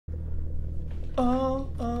Oh,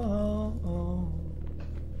 oh,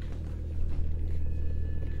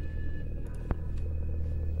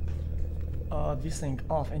 oh. V-Sync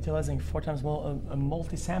off, anti-aliasing 4 times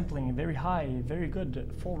multi-sampling, very high, very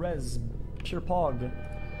good, full res, pure pog,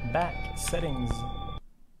 back, settings.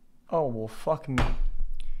 Oh, well, fuck me.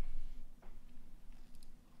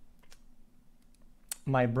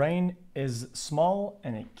 My brain is small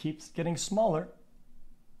and it keeps getting smaller.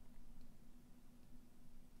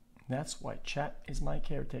 That's why chat is my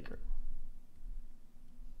caretaker.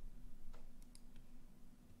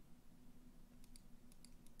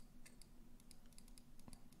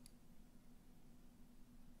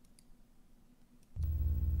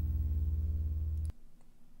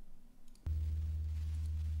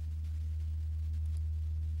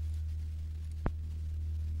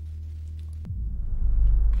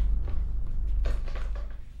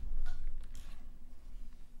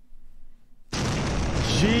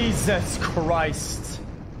 Jesus Christ.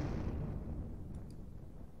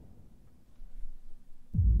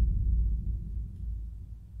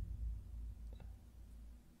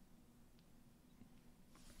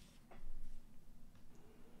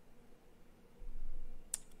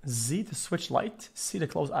 Z to switch light, C to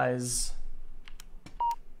close eyes.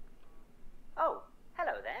 Oh,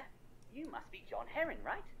 hello there. You must be John Herring,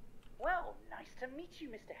 right? Well, nice to meet you,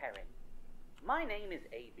 Mr. Herring. My name is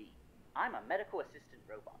AB. I'm a medical assistant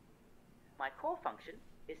robot. My core function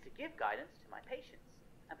is to give guidance to my patients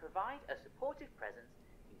and provide a supportive presence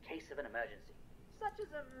in case of an emergency, such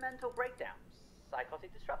as a mental breakdown,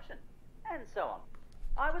 psychotic disruption, and so on.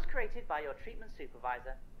 I was created by your treatment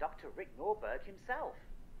supervisor, Dr. Rick Norberg himself.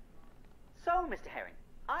 So, Mr. Herring,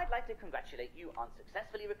 I'd like to congratulate you on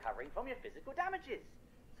successfully recovering from your physical damages.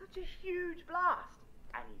 Such a huge blast,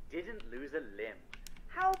 and you didn't lose a limb.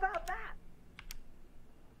 How about that?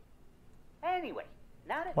 Anyway,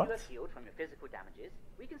 now that you have healed from your physical damages,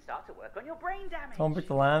 we can start to work on your brain damage. Don't break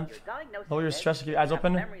the lamp. Lower your stress, keep your eyes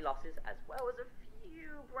open. Memory losses as well as a few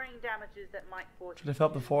brain damages that might force Should have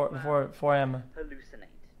felt before 4 a.m. hallucinate.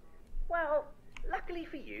 Well, luckily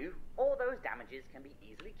for you, all those damages can be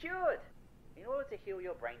easily cured. In order to heal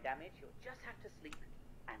your brain damage, you'll just have to sleep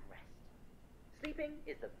and rest. Sleeping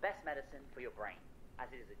is the best medicine for your brain, as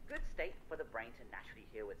it is a good state for the brain to naturally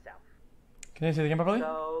heal itself. Can you say it again properly?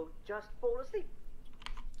 So, just fall asleep.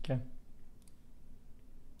 Okay.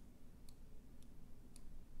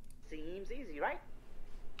 Seems easy, right?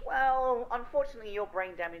 Well, unfortunately, your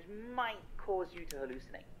brain damage might cause you to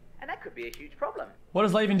hallucinate, and that could be a huge problem. What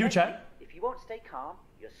does that even do, chat? If you won't stay calm,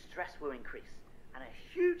 your stress will increase, and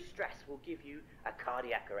a huge stress will give you a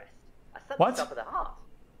cardiac arrest, a sudden stop of the heart.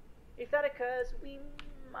 If that occurs, we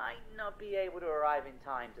might not be able to arrive in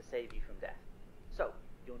time to save you from death. So,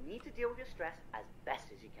 you'll need to deal with your stress as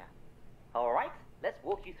best as you can. Alright, let's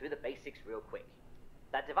walk you through the basics real quick.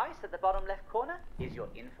 That device at the bottom left corner is your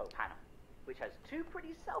info panel, which has 2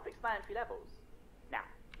 pretty self-explanatory levels. Now,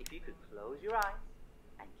 if you could close your eyes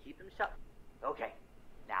and keep them shut. Okay,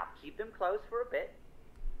 now keep them closed for a bit.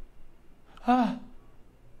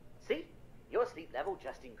 See, your sleep level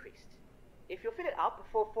just increased. If you'll fill it up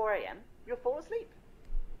before 4 a.m., you'll fall asleep.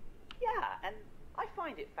 Yeah, and I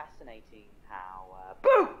find it fascinating how,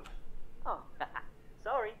 boom! Oh,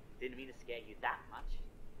 sorry, didn't mean to scare you that much.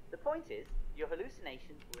 The point is, your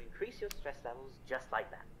hallucinations will increase your stress levels just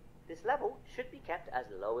like that. This level should be kept as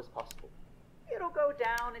low as possible. It'll go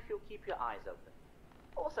down if you'll keep your eyes open.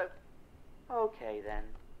 Also, okay then.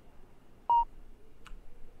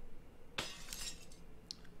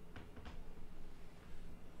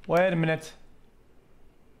 Wait a minute.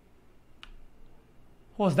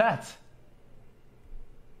 What was that?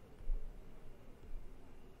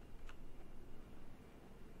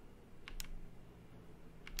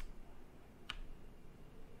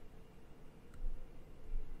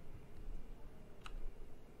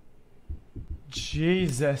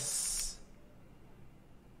 Jesus.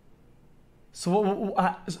 So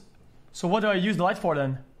what do I use the light for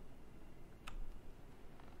then?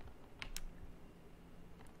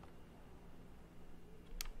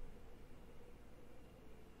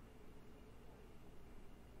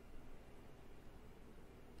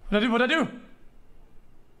 What do I do?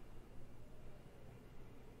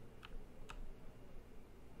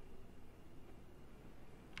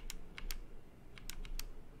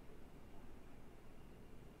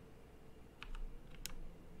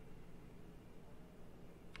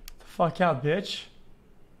 Fuck out, bitch.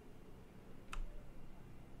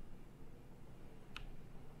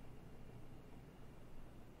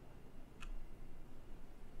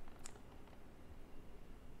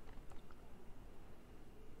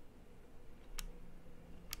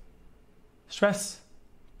 Stress.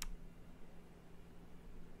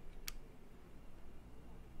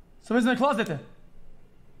 Somebody's in the closet.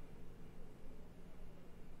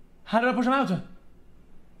 How did I push him out?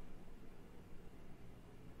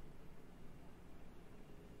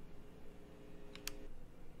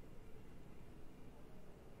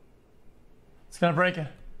 It's gonna break it.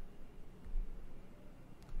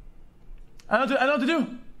 I don't know what to do.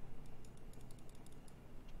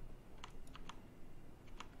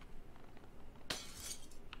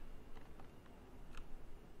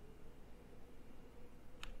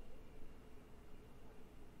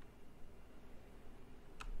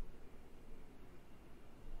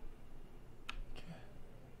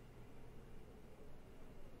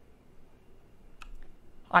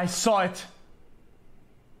 I saw it.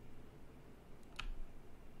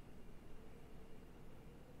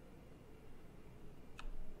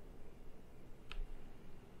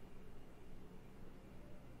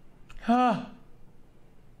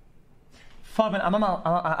 Fuck, man,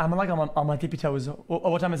 I'm like on my tippy toes.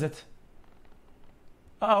 What time is it?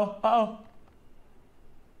 Uh-oh.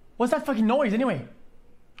 What's that fucking noise anyway?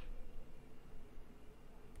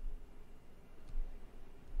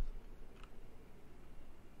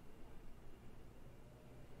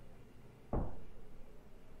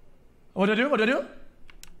 What do I do? What do I do?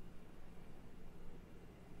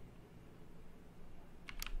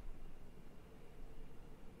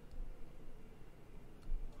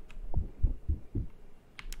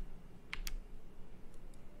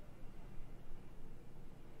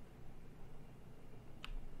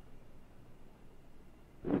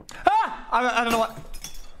 I don't know what.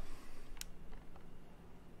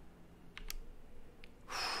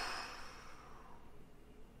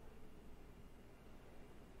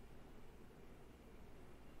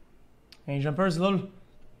 Hey, jumpers, lol.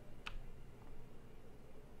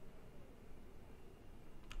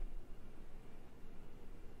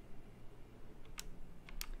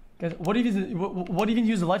 Guys, what do you even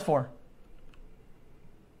use the light for?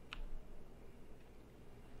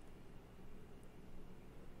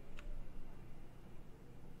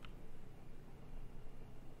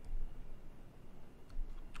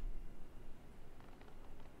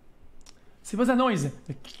 See, what's that noise?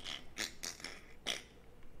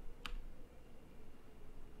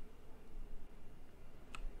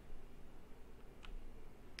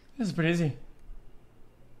 This is pretty easy.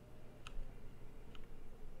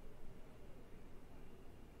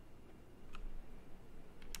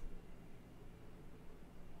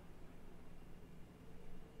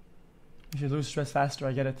 You should lose stress faster,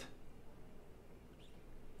 I get it.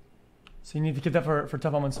 So you need to keep that for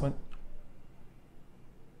tough moments when...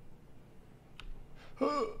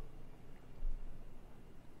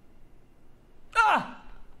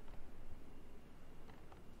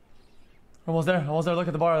 Almost there, almost there. Look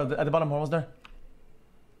at the bar at the bottom. We're almost there.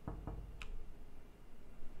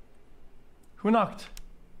 Who knocked?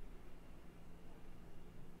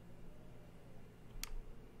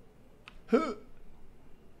 Who?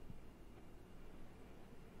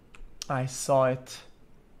 I saw it.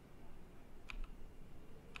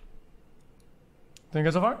 Doing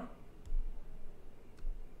good so far?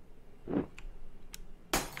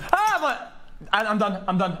 Ah, but I'm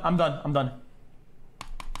done.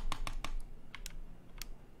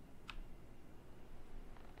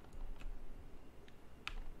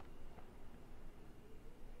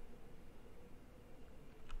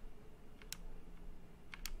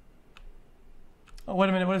 Oh, wait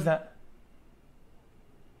a minute, what is that?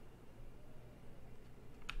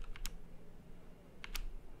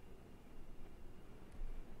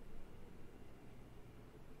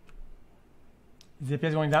 Is the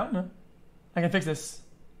FPS going down? No? I can fix this.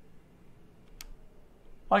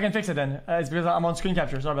 Oh, I can fix it then. It's because I'm on screen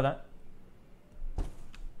capture, sorry about that.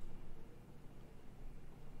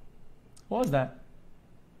 What was that?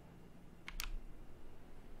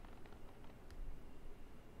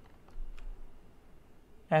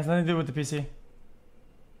 It has nothing to do with the PC.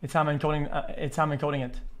 It's how I'm encoding. It's how I'm encoding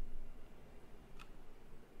it.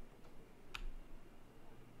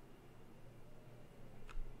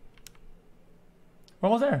 We're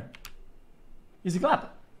almost there. Easy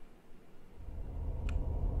clap.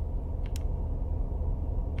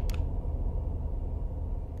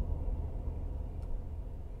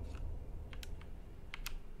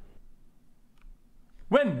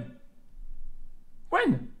 Win.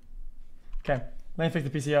 Okay. Let me fix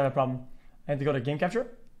the PC, I have a problem. I need to go to game capture.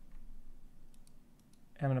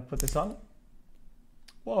 I'm gonna put this on.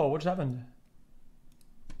 Whoa, what just happened?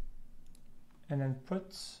 And then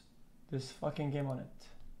put this fucking game on it.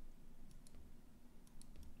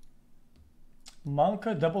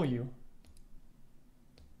 Monka W.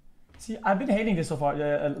 See, I've been hating this so far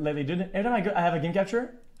lately, dude. Every time I have a game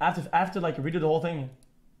capture, I have to like redo the whole thing.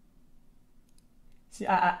 See,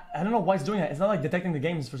 I don't know why it's doing that. It's not like detecting the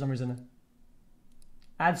games for some reason.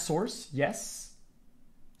 Add source, yes.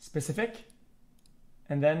 Specific.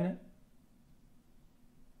 And then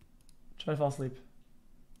try to fall asleep.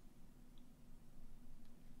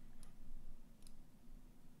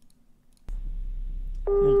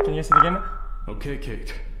 Can you see it again? Okay,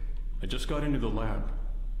 Kate. I just got into the lab.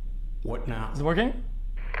 What now? Is it working?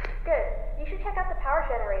 Good. You should check out the power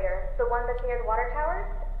generator, the one that's near the water towers.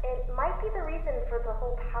 It might be the reason for the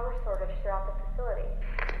whole power shortage throughout the facility.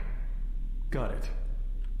 Got it.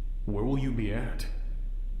 Where will you be at?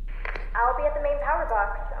 I'll be at the main power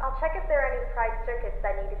box. I'll check if there are any fried circuits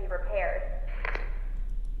that need to be repaired.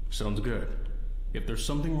 Sounds good. If there's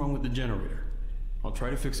something wrong with the generator, I'll try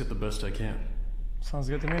to fix it the best I can. Sounds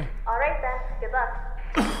good to me. Alright then, good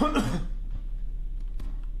luck.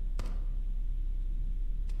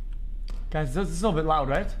 Guys, this is a little bit loud,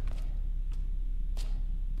 right?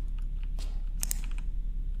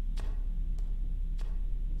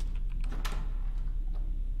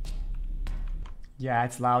 Yeah,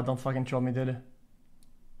 it's loud. Don't fucking troll me, dude.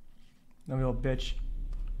 No little bitch.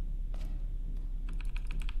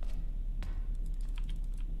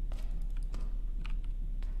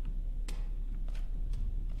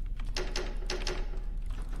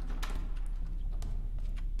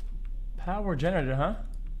 Power generator, huh?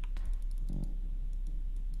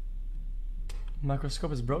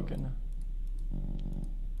 Microscope is broken.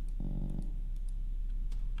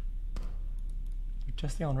 You're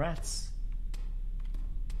testing on rats.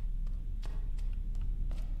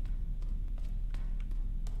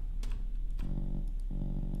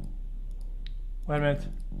 Wait a minute.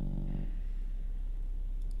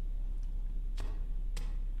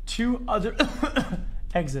 2 other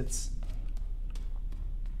exits.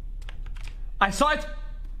 I saw it!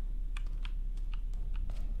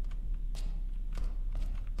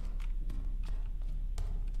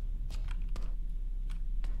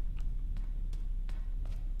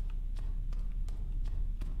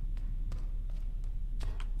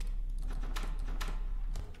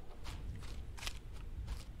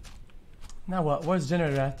 Now what? Where's the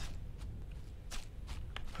generator at?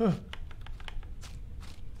 Huh.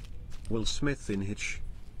 Will Smith in Hitch.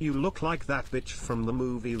 You look like that bitch from the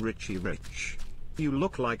movie Richie Rich. You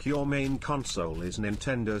look like your main console is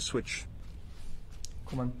Nintendo Switch.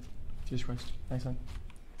 Come on. Jesus Christ. Thanks, man.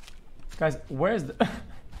 Guys, where's the...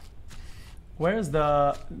 where's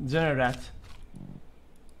the generator at?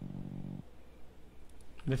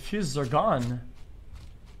 The fuses are gone.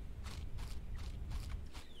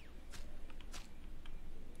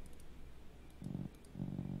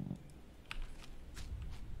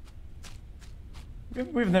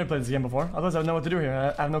 We've never played this game before. Otherwise I would know what to do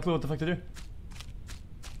here. I have no clue what the fuck to do.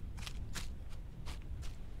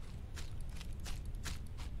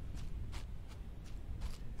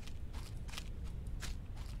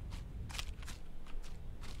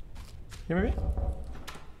 Here maybe?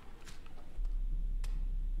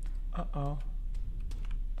 Uh-oh.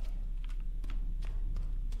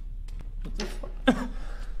 What the fuck?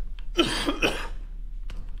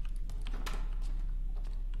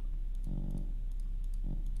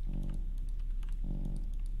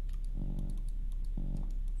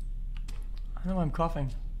 I know I'm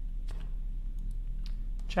coughing.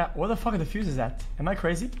 Chat, where the fuck are the fuses at? Am I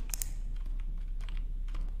crazy?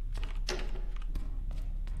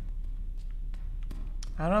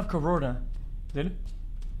 I don't have Corona, dude.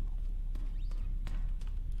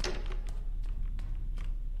 I'm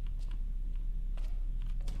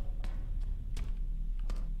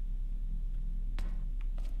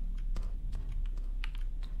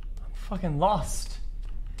fucking lost.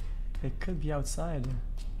 They could be outside.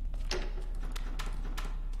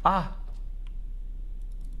 Ah!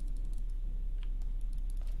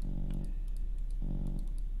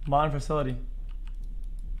 Modern facility.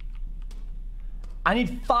 I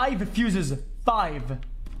need 5 fuses. 5.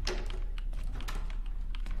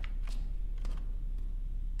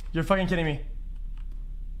 You're fucking kidding me.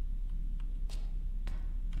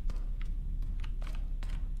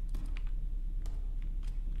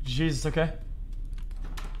 Jesus, okay.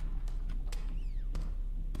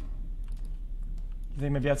 You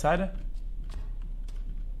think maybe outside?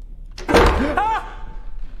 Ah!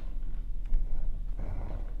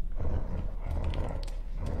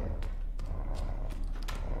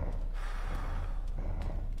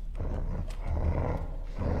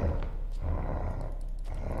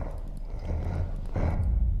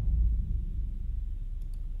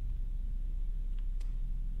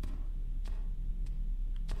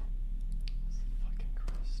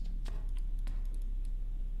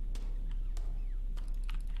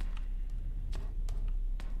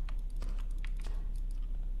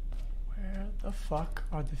 The fuck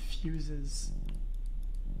are the fuses?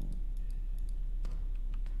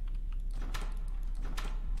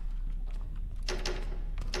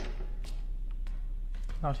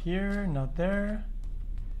 Not here, not there.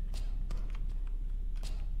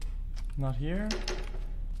 Not here.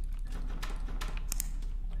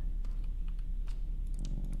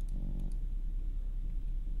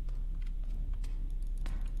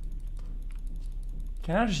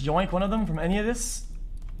 Can I just yoink one of them from any of this?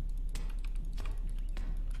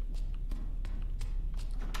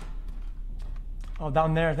 Oh,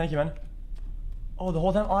 down there. Thank you, man. Oh, the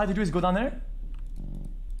whole time all I have to do is go down there?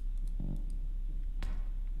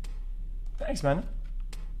 Thanks, man.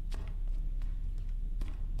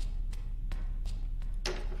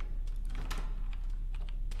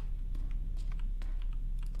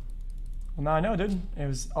 Well, now I know, dude. It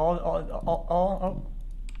was all oh.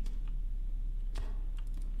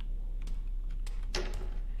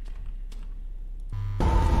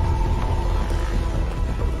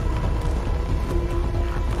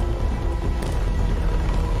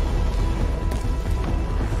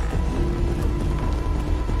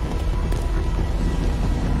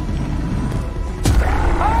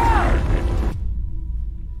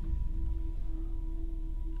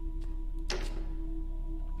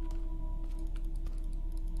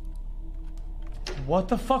 What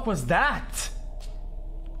the fuck was that?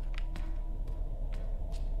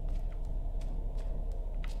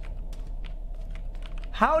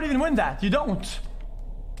 How would you even win that? You don't.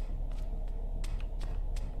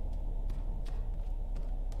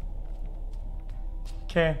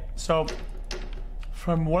 Okay, so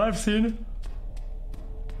from what I've seen,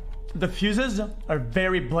 the fuses are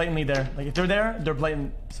very blatantly there. Like if they're there, they're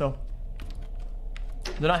blatant. So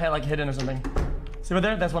they're not like hidden or something. See right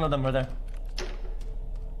there? That's one of them right there.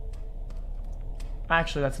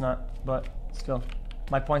 Actually, that's not, but still,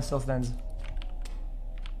 my point still stands.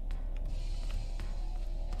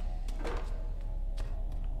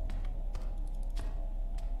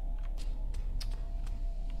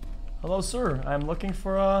 Hello, sir. I'm looking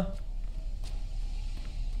for a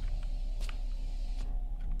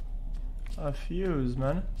fuse,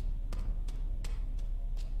 man.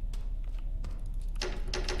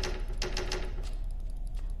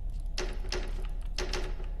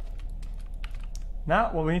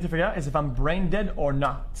 Now, what we need to figure out is if I'm brain dead or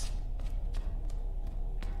not.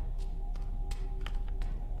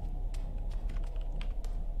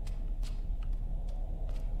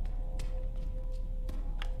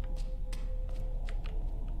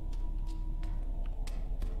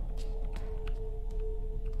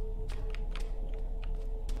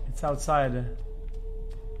 It's outside.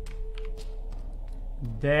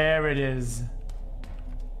 There it is.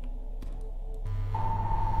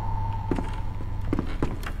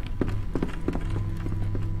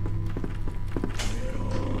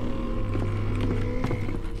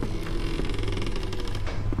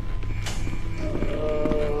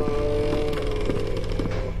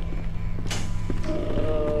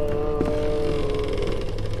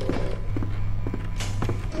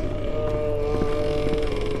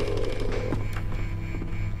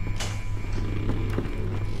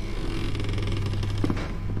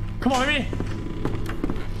 Come on, baby!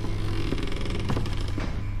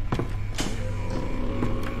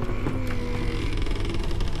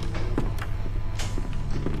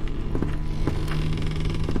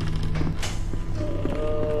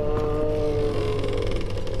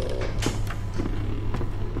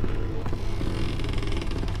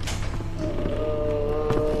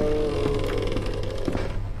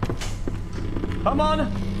 Come on!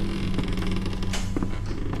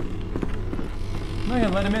 I'm not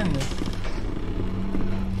gonna let him in.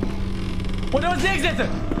 What was the exit?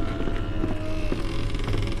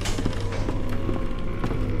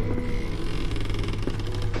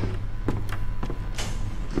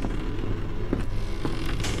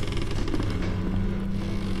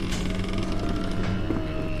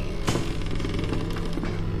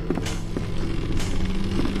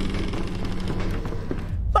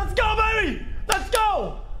 Let's go, baby! Let's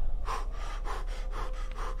go!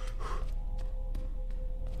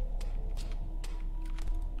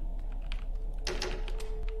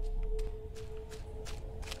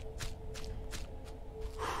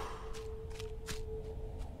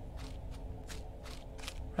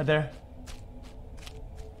 Right there.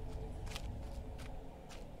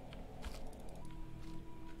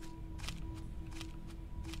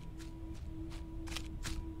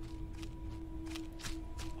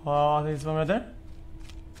 Oh, I think it's one right there.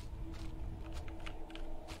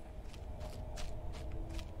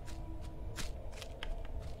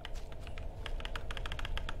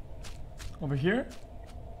 Over here.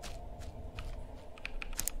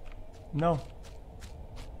 No.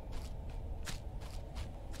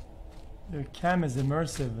 Your cam is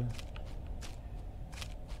immersive.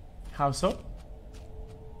 How so?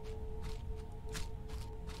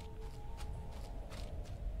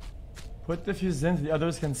 Put the fuse in so the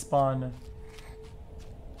others can spawn.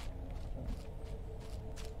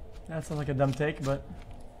 That sounds like a dumb take, but...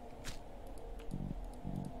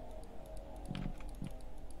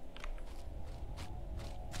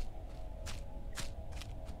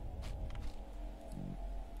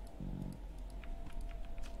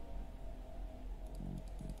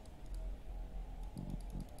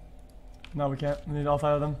 No, we can't. We need all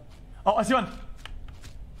 5 of them. Oh, I see one!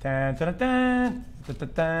 Dun, dun, dun, dun, dun,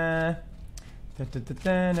 dun. Dun, dun, dun,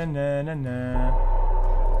 dun, dun, dun, dun,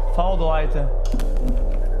 dun. Follow the light.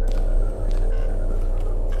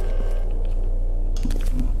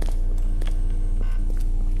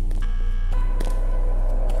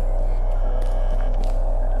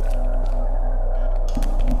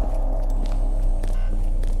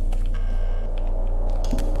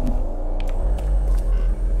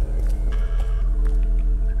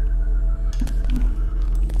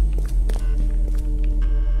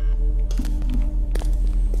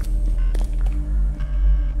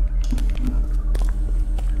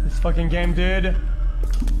 Fucking game, dude.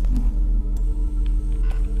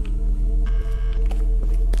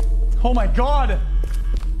 Oh my god.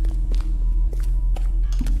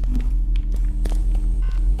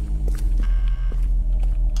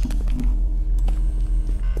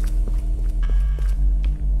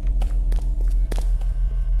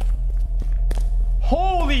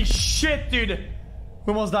 Holy shit, dude.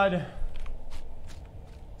 We almost died.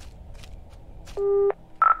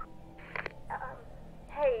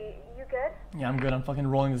 Yeah, I'm good. I'm fucking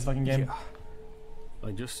rolling this fucking game. Yeah.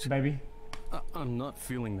 I just... Baby. I'm not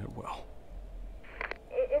feeling that well.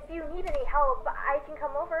 If you need any help, I can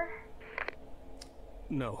come over.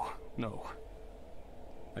 No.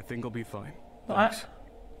 I think I'll be fine.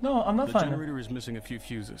 No, I'm not the fine. The generator is missing a few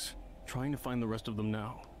fuses. Trying to find the rest of them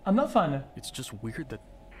now. I'm not fine. It's just weird that...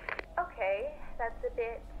 Okay, that's a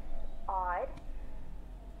bit odd.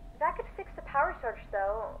 That could fix the power surge,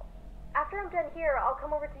 though. After I'm done here, I'll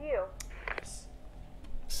come over to you.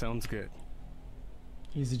 Sounds good.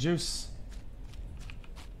 Easy juice.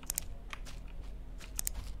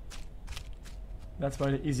 That's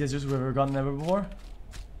probably the easiest juice we've ever gotten ever before.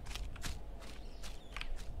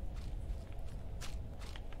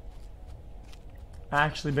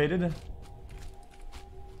 Actually baited.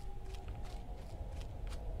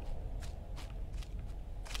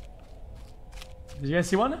 Did you guys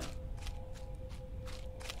see one? Did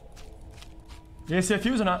you guys see a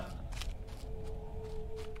fuse or not?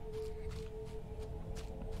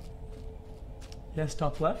 Yes,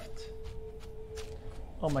 top left.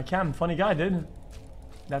 Oh, my cam. Funny guy, dude.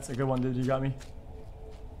 That's a good one, dude. You got me.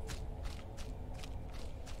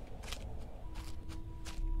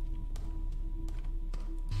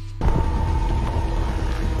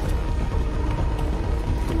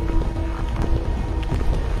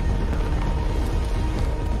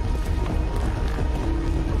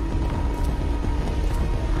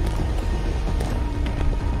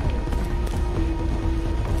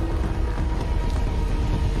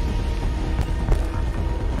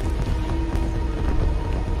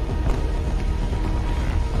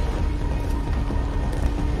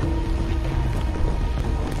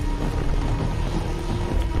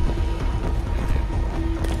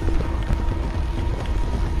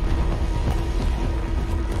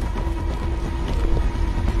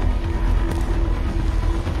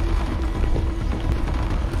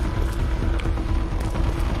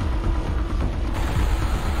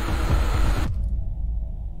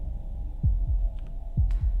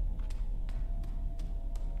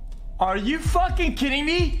 Are you fucking kidding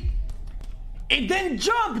me? It didn't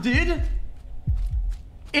jump, dude.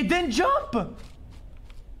 It didn't jump.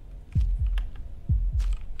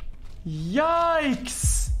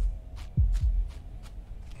 Yikes.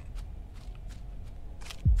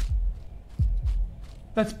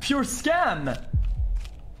 That's pure scam.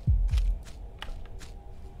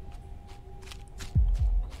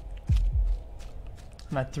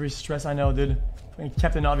 I'm at 3 stress, I know, dude.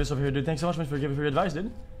 Captain Obvious over here, dude. Thanks so much for giving your advice,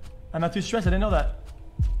 dude. I'm not too stressed, I didn't know that.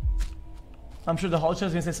 I'm sure the whole chat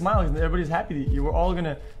is gonna say smile because everybody's happy. You were all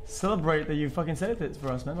gonna celebrate that you fucking said it for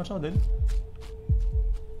us, man. Watch out, dude.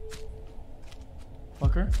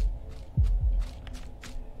 Fucker.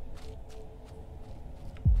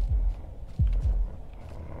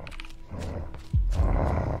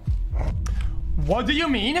 What do you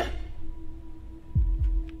mean?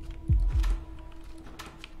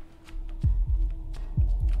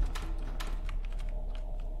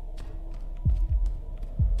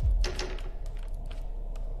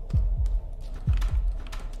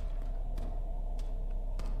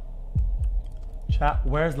 Chat,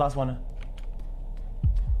 where's the last one?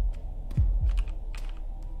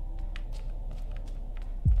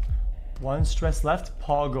 One stress left,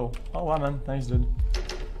 Pogo. Oh wow, man, thanks, dude.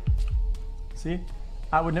 See,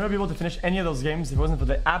 I would never be able to finish any of those games if it wasn't for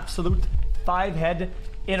the absolute 5-head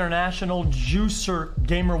international juicer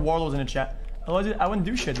gamer warlords in the chat. Otherwise, I wouldn't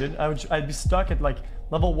do shit, dude. I'd be stuck at like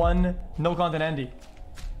level 1, no content Andy.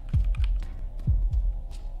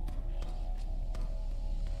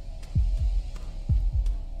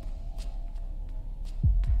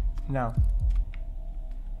 Now,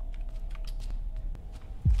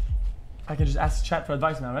 I can just ask chat for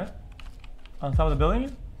advice now, right? On top of the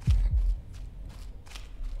building?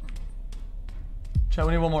 Chat,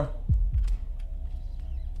 we need one more.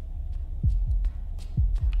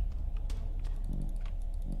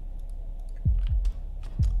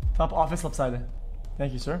 Top office, left side.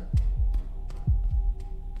 Thank you, sir.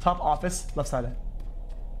 Top office, left side.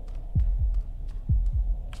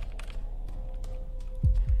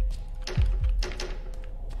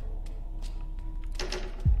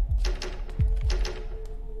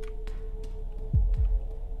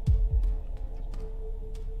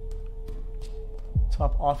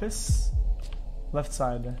 Top office, left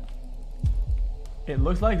side. It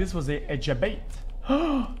looks like this was a debate.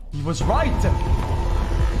 He was right!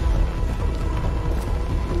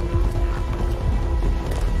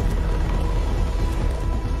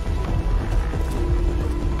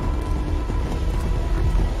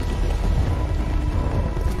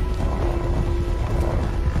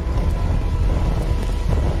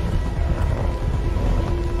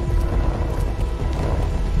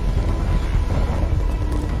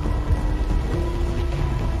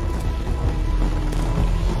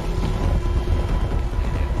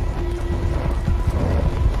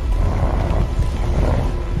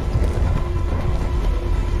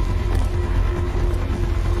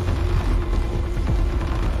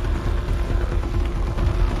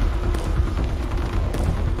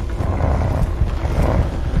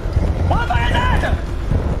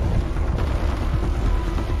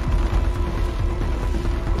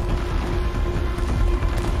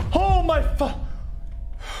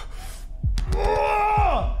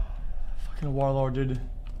 Warlord, dude.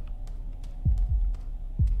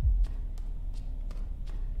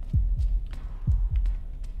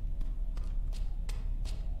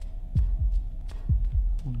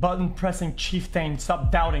 Button pressing chieftain.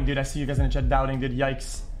 Stop doubting, dude. I see you guys in the chat doubting, dude.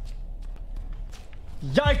 Yikes.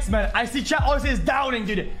 Yikes, man. I see chat always says doubting,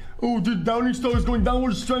 dude. Oh, dude, doubting star is going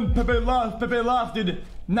downward strength. Pepe laugh, dude.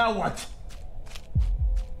 Now what?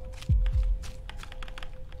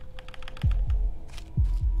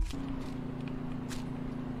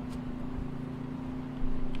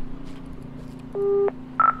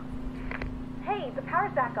 Hey, the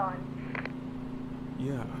power's back on.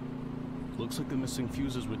 Yeah. Looks like the missing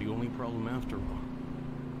fuses were the only problem after all.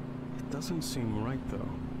 It doesn't seem right, though.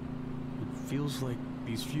 It feels like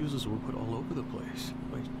these fuses were put all over the place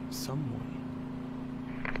by someone.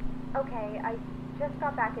 Okay, I just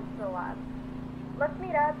got back into the lab. Let's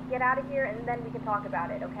meet up, get out of here, and then we can talk about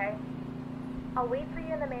it, okay? I'll wait for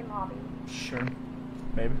you in the main lobby. Sure.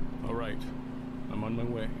 Baby. All right. I'm on my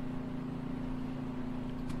way.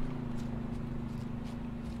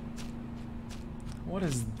 What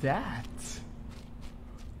is that?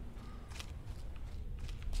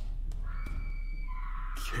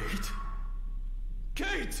 Kate?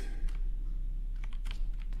 Kate!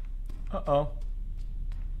 Uh-oh.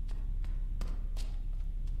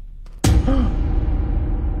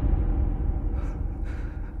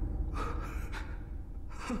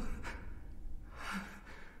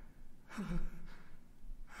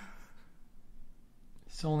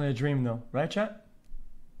 It's only a dream though, right chat?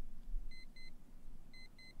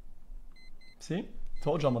 See?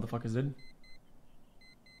 Told y'all motherfuckers did.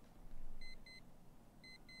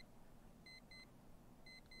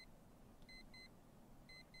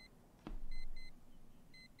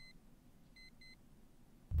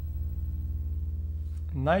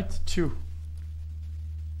 Night 2.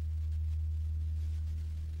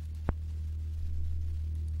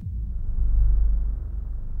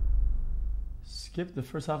 Skip the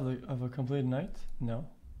first half of a completed night? No.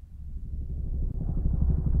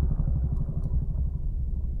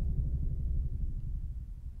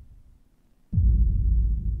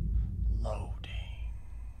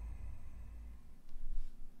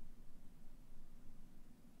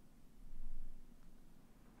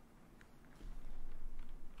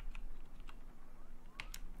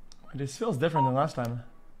 This feels different than last time.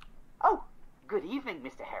 Oh, good evening,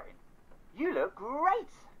 Mr. Herring. You look great.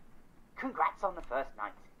 Congrats on the first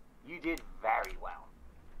night. You did very well.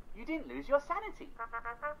 You didn't lose your sanity.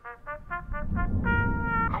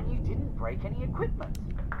 And you didn't break any equipment.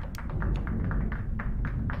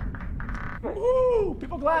 Woo!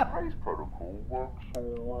 People clap. Race protocol works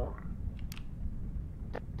all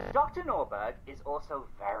right. Dr. Norberg is also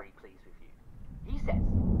very pleased with you. He says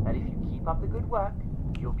that if you keep up the good work,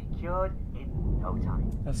 you'll be cured in no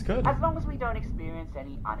time. That's good. As long as we don't experience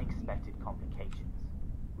any unexpected complications.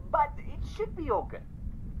 But it should be all good.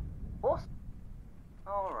 Also,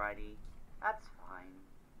 alrighty, that's fine.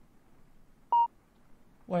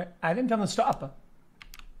 Wait, I didn't tell them to stop.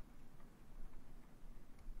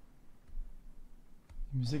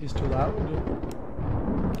 Music is too loud.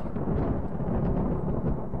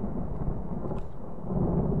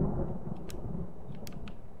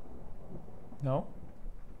 No.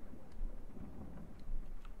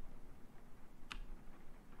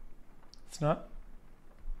 It's not.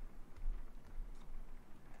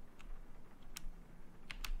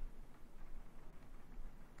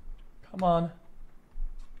 Come on.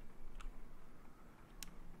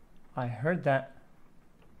 I heard that.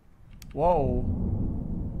 Whoa.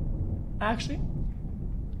 Actually,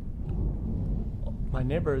 my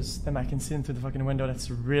neighbors, them I can see into the fucking window.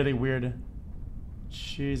 That's really weird.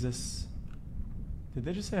 Jesus. Did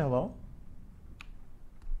they just say hello?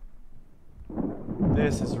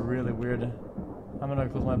 This is really weird. I'm gonna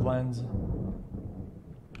close my blinds.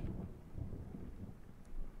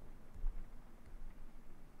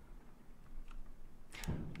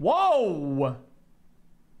 Whoa!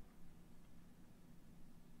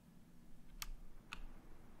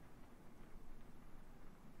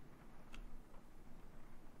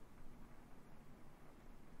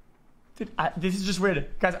 Dude, this is just weird,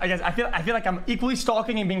 guys. I feel like I'm equally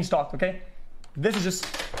stalking and being stalked. Okay, this is just.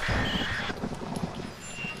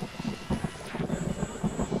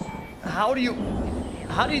 How do you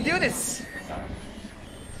do this?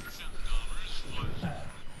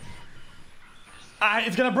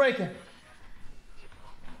 It's gonna break.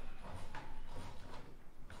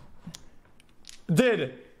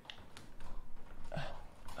 Did.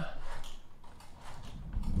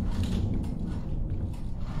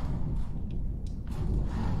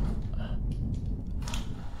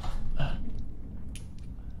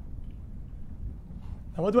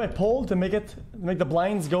 Now what do I pull to make the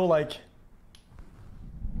blinds go like?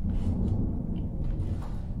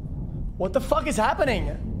 What the fuck is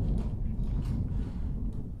happening?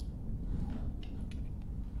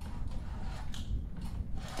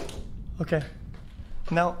 Okay.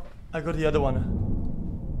 Now I go to the other one.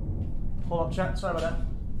 Hold up, chat. Sorry about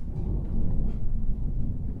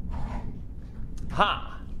that.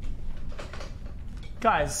 Ha!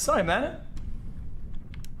 Guys, sorry, man.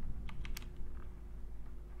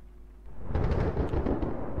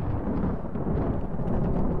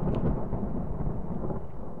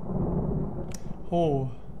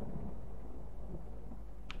 Oh.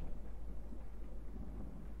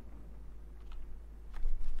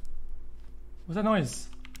 What's that noise?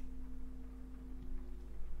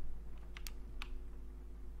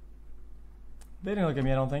 They didn't look at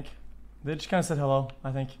me, I don't think. They just kind of said hello,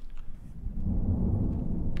 I think.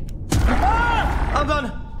 Ah! I'm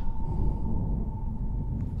done!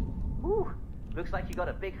 Ooh, looks like you got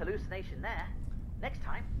a big hallucination there. Next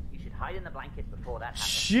time, you should hide in the blanket before that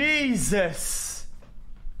happens. Jesus!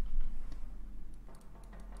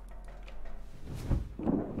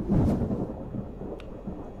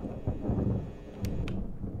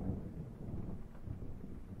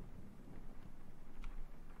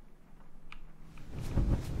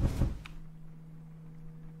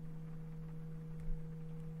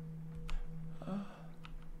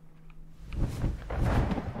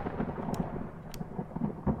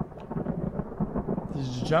 Did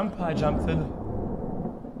you jump? I jumped it.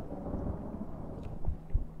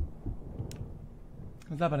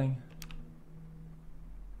 What's happening?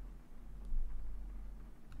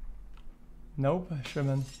 Nope,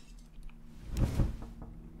 Sherman.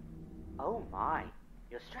 Oh my,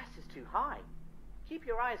 your stress is too high. Keep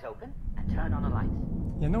your eyes open and turn on the lights.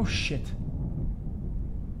 Yeah, no shit.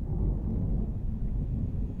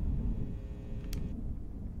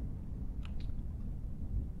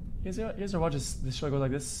 Here's our watches. This show goes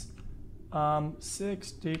like this.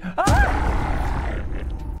 60. Ah!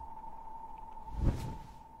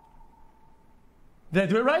 Did I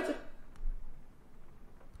do it right?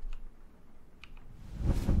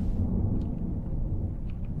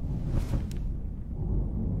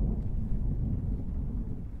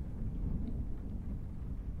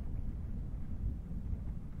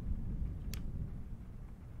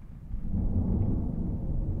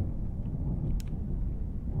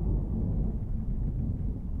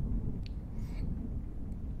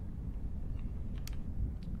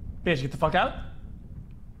 Bitch, get the fuck out.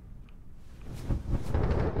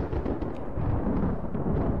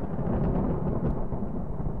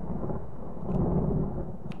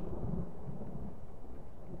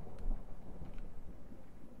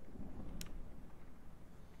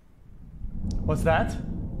 What's that?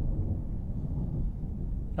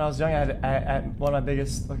 When I was young, I had one of my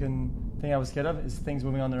biggest fucking thing I was scared of is things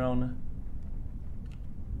moving on their own.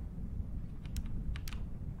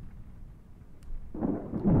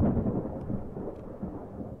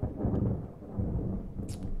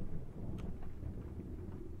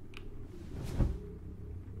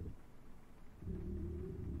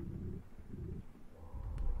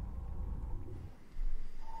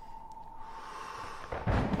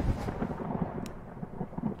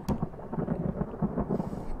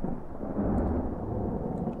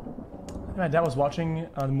 My dad was watching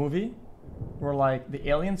a movie where like the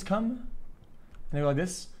aliens come and they go like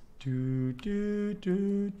this. Do do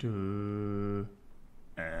do do.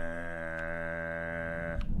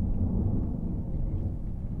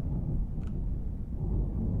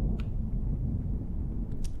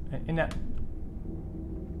 In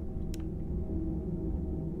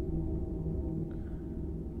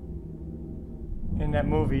that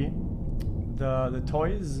movie, the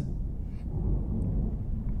toys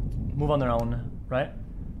move on their own, right?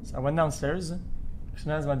 So I went downstairs.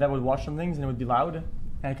 Sometimes my dad would watch some things and it would be loud. And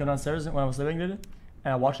I'd come downstairs when I was sleeping, and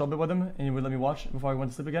I watched a little bit with him, and he would let me watch before I went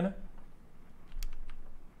to sleep again.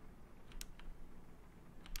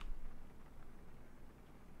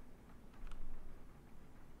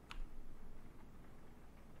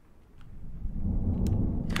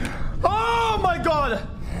 Oh my god!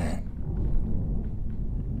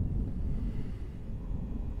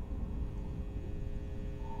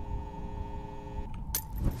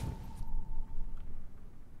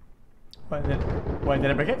 Wait, did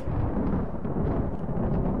I break it?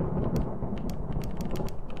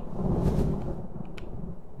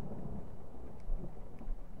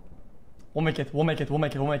 We'll make it. We'll make it.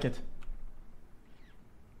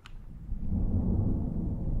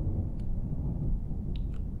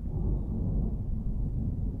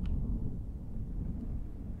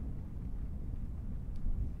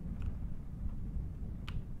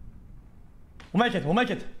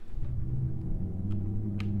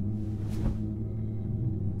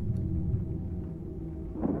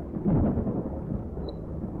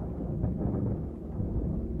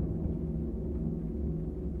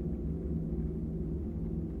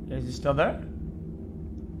 Is he still there?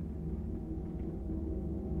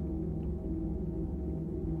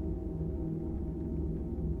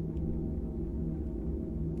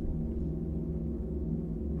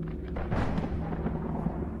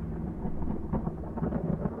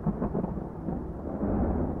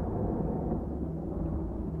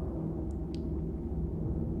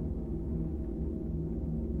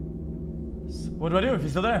 What do I do if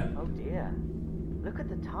he's still there? Oh dear. Look at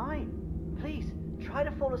the time. Please, try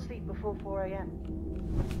to fall asleep before 4 a.m.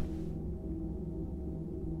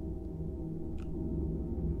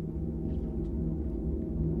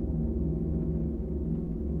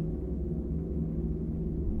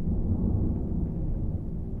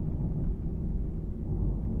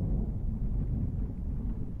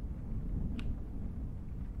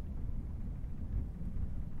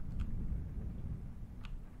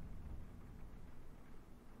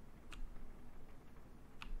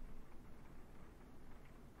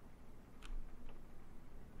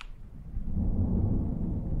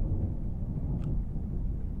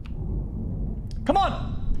 Come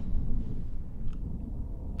on!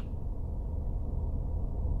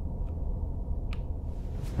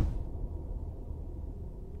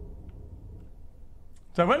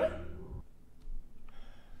 Did I win?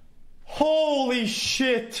 Holy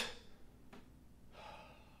shit!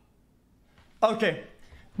 Okay,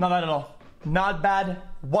 not bad at all. Not bad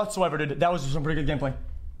whatsoever, dude. That was some pretty good gameplay.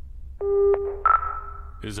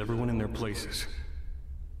 Is everyone in their places?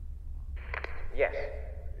 Yes,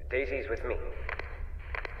 Daisy's with me.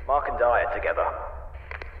 Mark and I are together.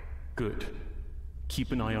 Good.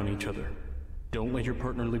 Keep an eye on each other. Don't let your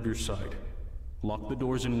partner leave your side. Lock the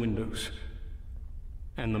doors and windows.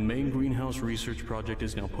 And the main greenhouse research project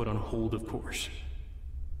is now put on hold, of course.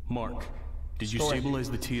 Mark, did you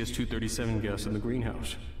stabilize the TS-237 gas in the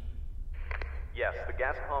greenhouse? Yes, the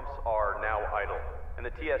gas pumps are now idle, and the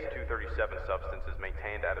TS-237 substance is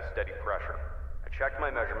maintained at a steady pressure. I checked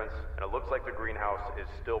my measurements, and it looks like the greenhouse is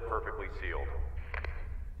still perfectly sealed.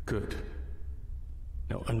 Good.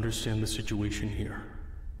 Now understand the situation here.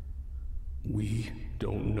 We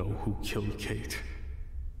don't know who killed Kate.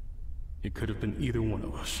 It could have been either one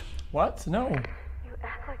of us. What? No. You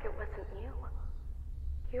act like it wasn't you.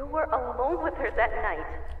 You were alone with her that night.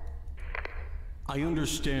 I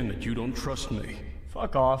understand that you don't trust me.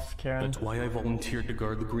 Fuck off, Karen. That's why I volunteered to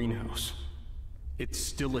guard the greenhouse. It's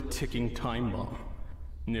still a ticking time bomb.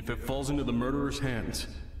 And if it falls into the murderer's hands,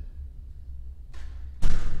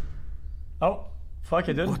 Oh, fuck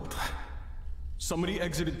it, dude. What the? Somebody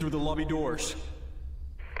exited through the lobby doors.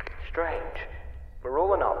 Strange. We're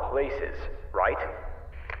all in our places, right?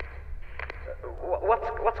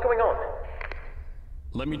 What's going on?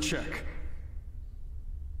 Let me check.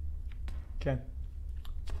 Okay.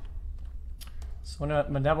 So when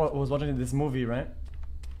my dad was watching this movie, right?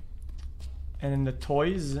 And then the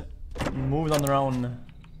toys moved on their own.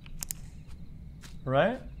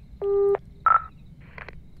 Right?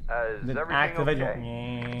 Is Then everything activate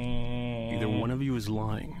okay? Either one of you is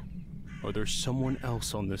lying, or there's someone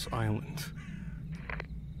else on this island.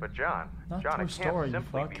 But John, Not John, Toy it can't Story, you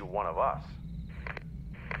simply fuck. be one of us.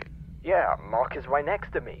 Yeah, Mark is right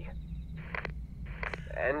next to me.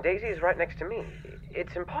 And Daisy is right next to me.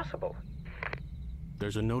 It's impossible.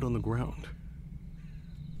 There's a note on the ground.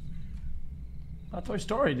 Not Toy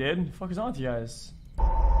Story, dude. The fuck is on with you guys?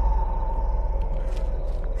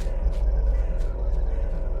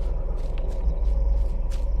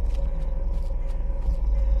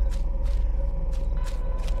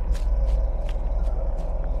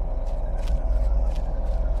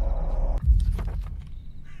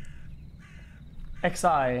 XI,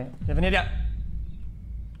 you have an idiot.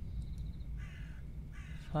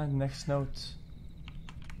 Find the next note.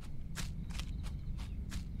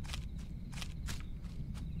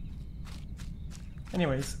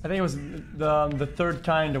 Anyways, I think it was the third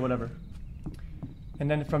kind or whatever. And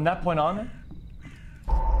then from that point on,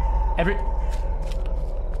 every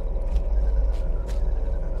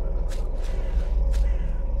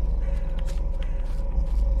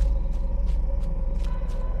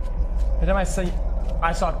time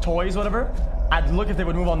I saw toys, whatever, I'd look if they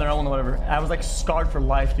would move on their own or whatever. I was like scarred for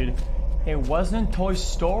life, dude. It wasn't Toy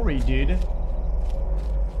Story, dude.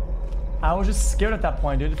 I was just scared at that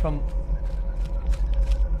point, dude, from...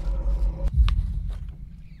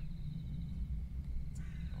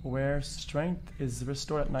 Where strength is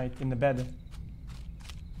restored at night in the bed.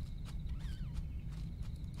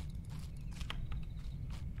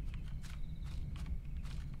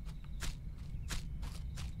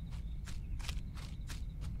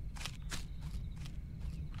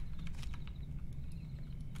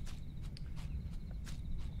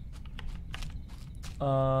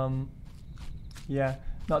 Yeah.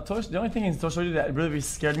 No, the only thing in Toy Story that really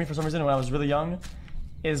scared me for some reason when I was really young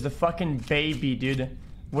is the fucking baby, dude,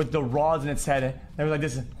 with the rods in its head. It was like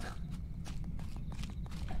this.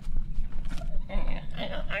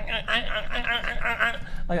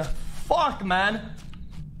 Like a fuck, man.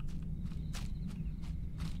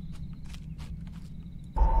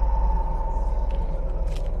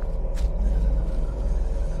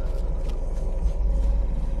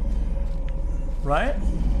 Right?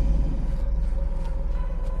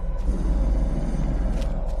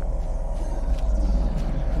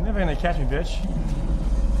 You're never gonna catch me, bitch.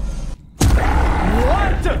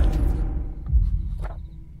 What?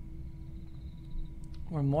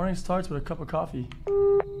 Where morning starts with a cup of coffee.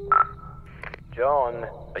 John,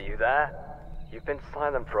 are you there? You've been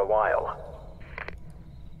silent for a while.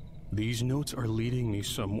 These notes are leading me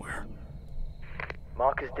somewhere.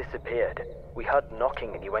 Mark has disappeared. We heard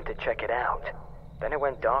knocking and he went to check it out. Then it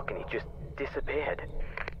went dark and he just disappeared.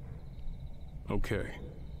 Okay.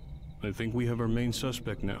 I think we have our main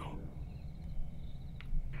suspect now.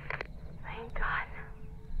 Thank God.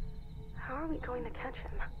 How are we going to catch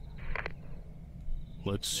him?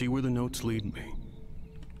 Let's see where the notes lead me.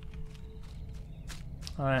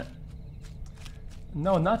 Alright.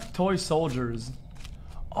 No, not toy soldiers.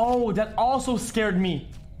 Oh, that also scared me.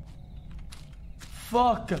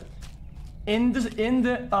 Fuck. In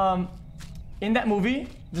that movie,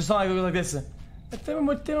 the song goes like this. Tell me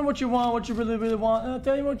what you want, what you really want.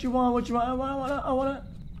 Tell me what you want, I wanna.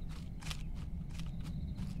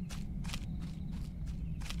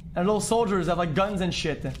 And little soldiers have like guns and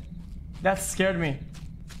shit. That scared me.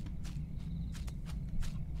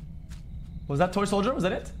 Was that Toy Soldier? Was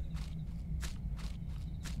that it?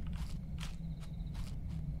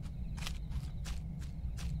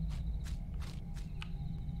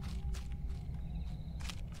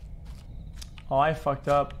 Oh, I fucked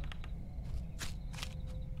up.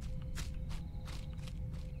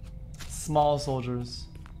 Small soldiers.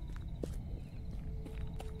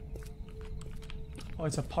 Oh,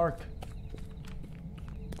 it's a park.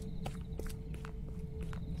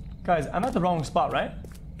 Guys, I'm at the wrong spot, right?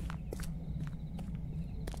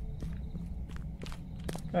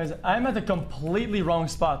 Guys, I'm at the completely wrong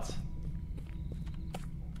spot.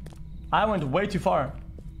 I went way too far.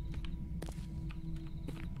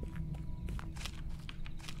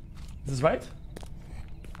 Is this right?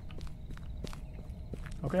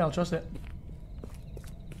 Okay, I'll trust it.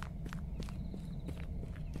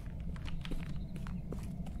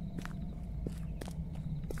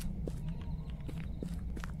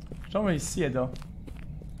 Don't really see it though.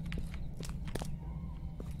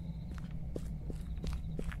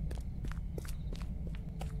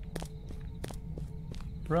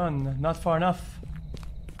 Run, not far enough.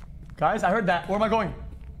 Guys, I heard that. Where am I going?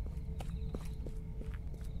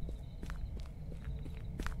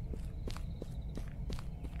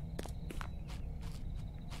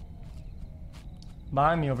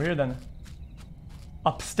 Behind me, over here then.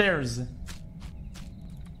 Upstairs.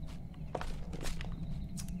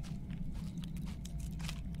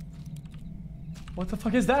 What the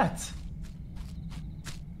fuck is that?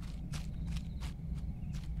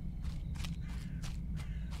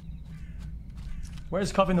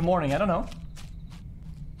 Where's coffee in the morning? I don't know.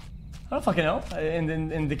 I don't fucking know.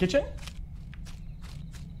 In the kitchen?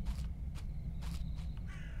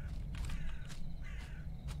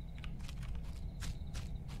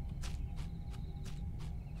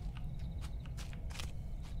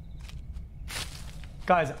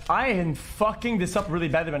 Guys, I am fucking this up really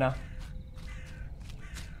badly right now.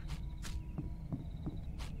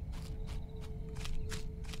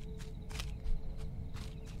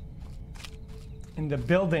 In the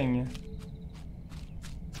building.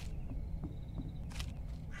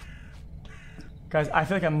 Guys, I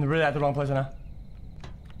feel like I'm really at the wrong place right now.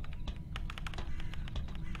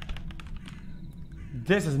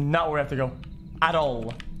 This is not where I have to go. At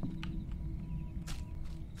all.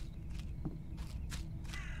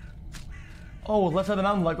 Oh, left side of the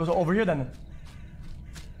mountain like goes over here then.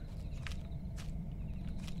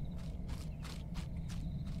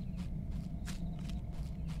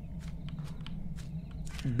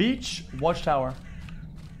 Beach, watchtower.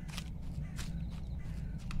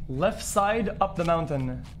 Left side up the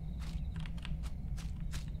mountain.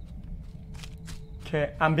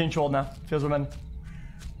 Okay, I'm being trolled now. Feels women.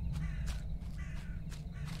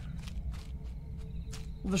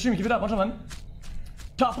 The stream, keep it up, watch out, man.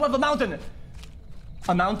 Top left of the mountain.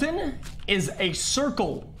 A mountain is a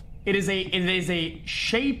circle. It is a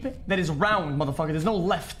shape that is round, motherfucker. There's no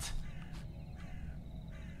left.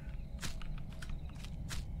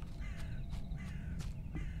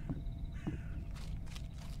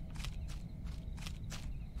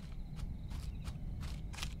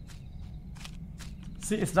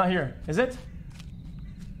 See, it's not here, is it?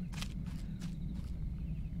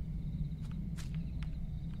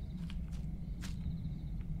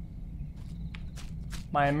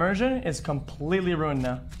 My immersion is completely ruined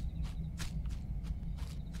now.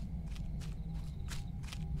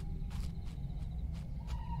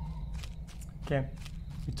 Okay.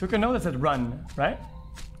 We took a note that said run, right?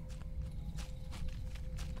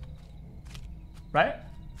 Right?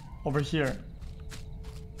 Over here.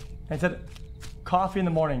 And it said coffee in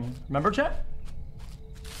the morning. Remember, chat?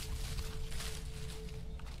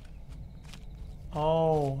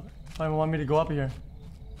 Oh, I want me to go up here.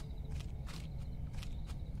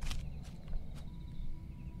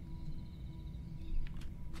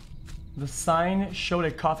 The sign showed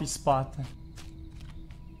a coffee spot.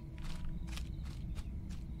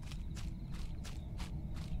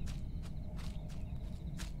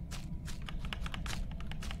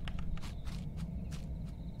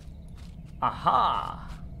 Aha!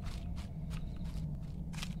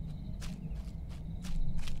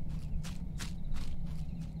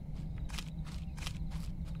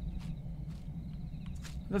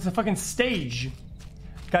 That's a fucking stage.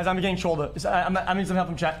 Guys, I'm getting trolled. I need some help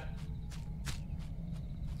from chat.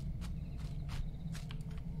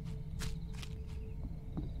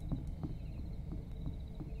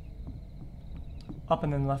 Up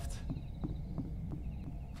and then left.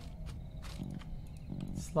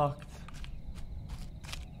 It's locked.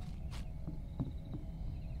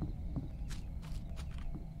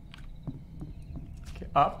 Okay,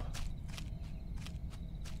 up.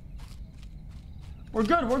 We're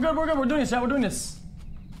good, we're good, we're good. We're doing this, chat, we're doing this.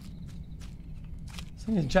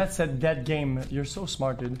 Somebody in chat said dead game. You're so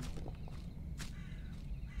smart, dude.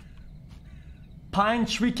 Pine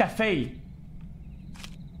Tree Cafe.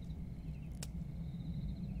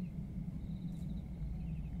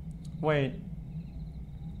 Wait.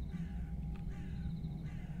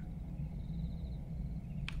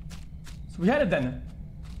 So we had it then.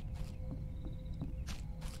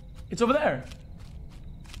 It's over there.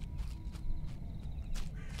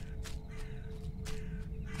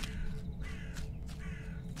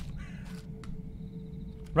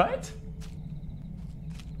 Right?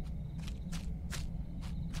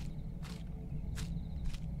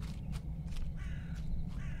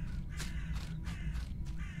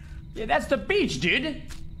 Yeah, that's the beach, dude.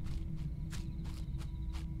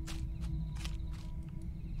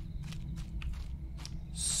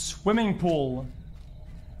 Swimming pool.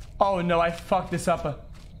 Oh no, I fucked this up.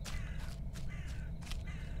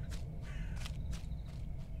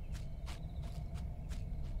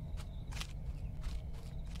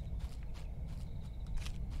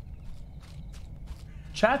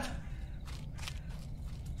 Chat?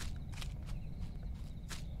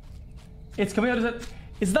 It's coming out as a...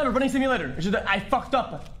 It's not a running simulator. It's just that I fucked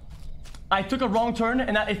up. I took a wrong turn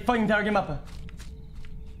and I fucking entire game up.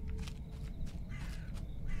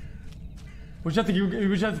 We just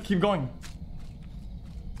have to keep going.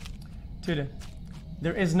 Dude,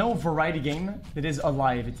 there is no variety game that is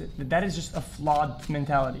alive. That is just a flawed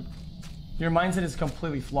mentality. Your mindset is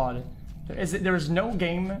completely flawed. There is no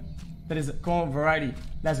game that is going variety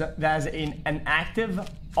that has an active,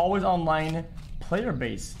 always online player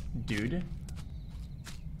base, dude.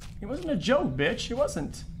 It wasn't a joke, bitch. It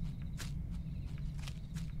wasn't.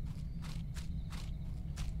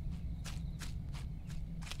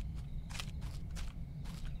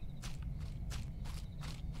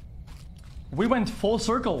 We went full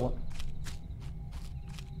circle.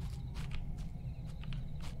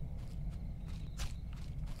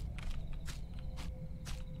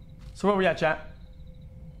 So where are we at, chat?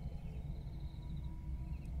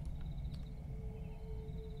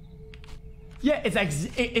 Yeah, it's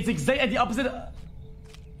exactly at the opposite.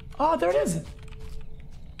 Oh, there it is.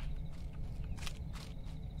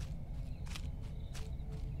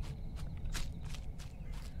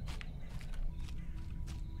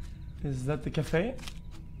 Is that the cafe?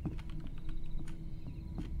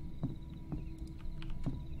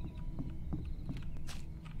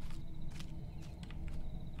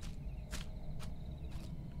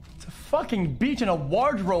 It's a fucking beach and a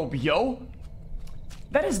wardrobe, yo.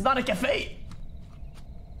 That is not a cafe.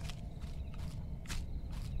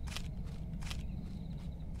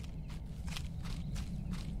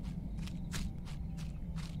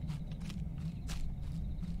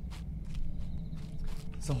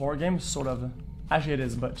 It's a horror game, sort of. Actually, it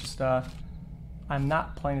is, but just I'm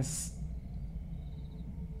not playing this.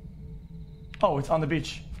 Oh, it's on the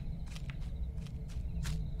beach.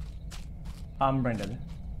 I'm brain dead.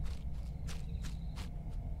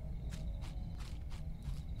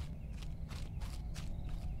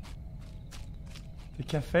 The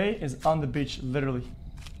cafe is on the beach, literally.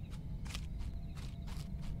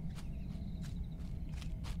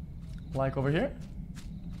 Like over here.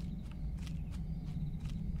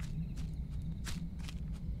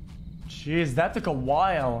 Jeez, that took a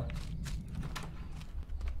while.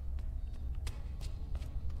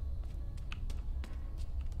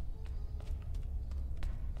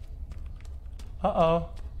 Uh-oh.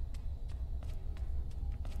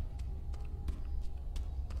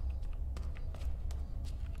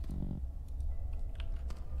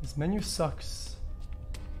 This menu sucks.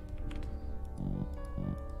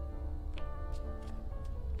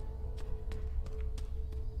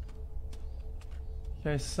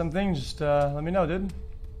 Okay, something, just let me know, dude.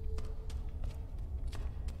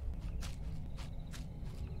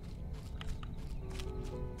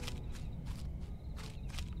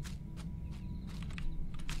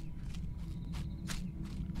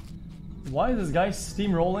 Why is this guy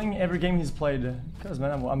steamrolling every game he's played? Because,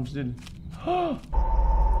 man, I'm just dude.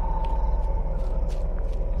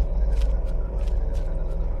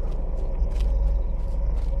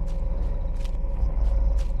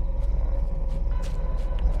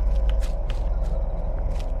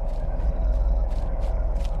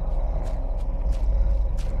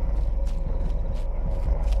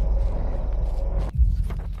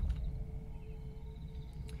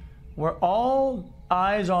 We're all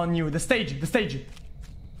eyes on you. The stage, the stage.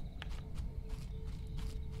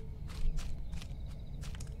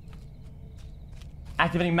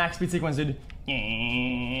 Activating max speed sequence, dude.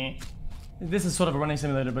 This is sort of a running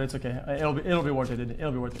simulator, but it's okay. It'll be worth it, dude.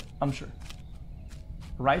 It'll be worth it. I'm sure.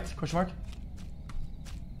 Right? Question mark?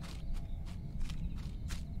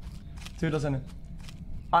 Dude, listen.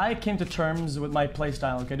 I came to terms with my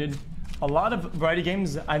playstyle, okay, dude? A lot of variety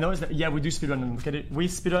games, I noticed that, yeah, we do speedrun them, okay? We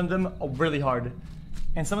speedrun them really hard.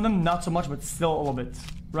 And some of them not so much, but still a little bit,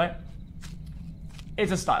 right?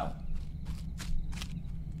 It's a style.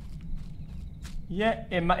 Yeah,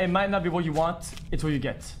 it might not be what you want, it's what you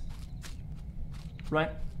get.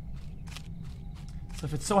 Right? So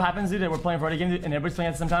if it so happens, dude, that we're playing a variety game, dude, and everybody's playing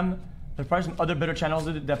at the same time, there's probably some other better channels,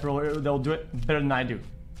 dude, that'll do it better than I do.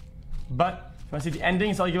 But, if you want to see the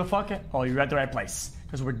ending, so you give a fuck, oh, you're at the right place.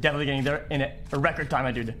 Because we're definitely getting there in a record time,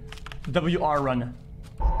 my dude. WR run.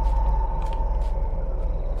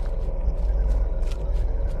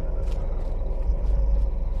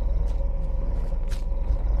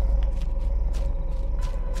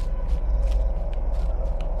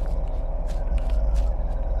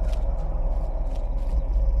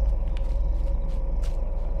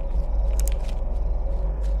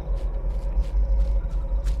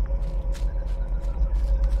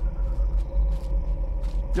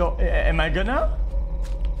 Yo, am I good now?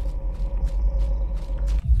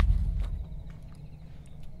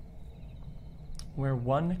 Where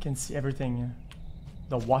one can see everything.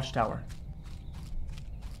 The watchtower.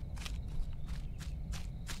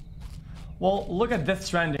 Well, look at Death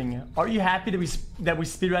Stranding. Are you happy that we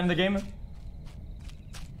speedran the game?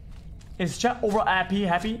 Is chat overall happy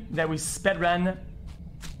that we speedran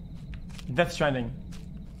Death Stranding?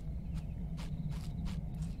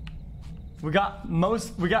 We got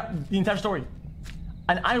the entire story.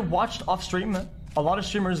 And I watched off stream a lot of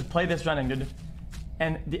streamers play Death Stranding, dude.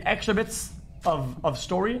 And the extra bits of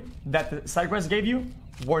story that the side quest gave you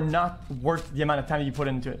were not worth the amount of time you put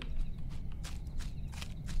into it.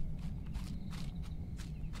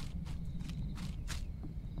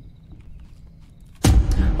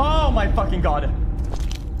 Oh my fucking god.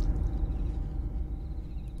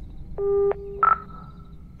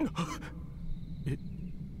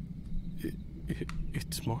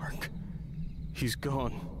 It's Mark. He's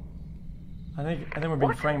gone. I think we're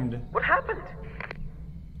being framed. What happened?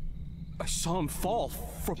 I saw him fall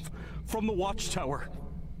from the watchtower.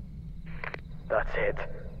 That's it.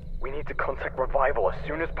 We need to contact Revival as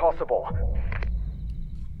soon as possible.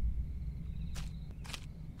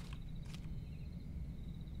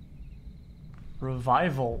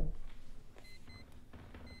 Revival.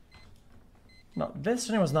 No, this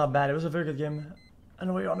stream was not bad. It was a very good game. I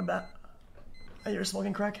know what you're on about. I hear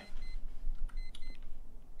smoking crack.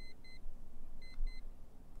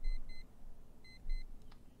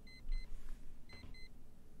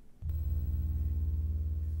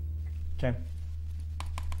 Okay.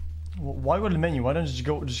 Why go to the menu? Why don't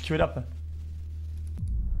you just queue it up?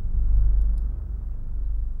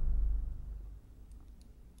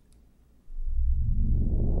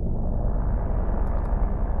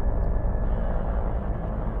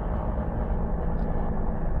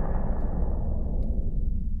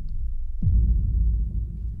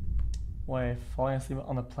 Wait, falling asleep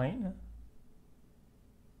on the plane?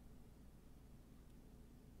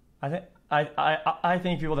 I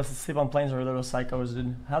think people that sleep on planes are little psychos,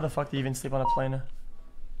 dude. How the fuck do you even sleep on a plane?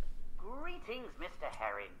 Greetings, Mr.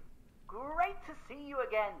 Herring. Great to see you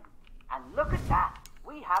again. And look at that.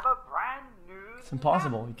 We have a brand new... It's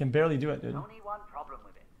impossible. You can barely do it, dude. Only one problem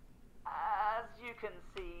with it. As you can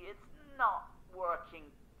see, it's not working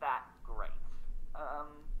that great.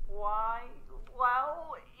 Why?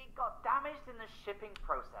 Well, it got damaged in the shipping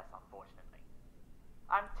process, unfortunately.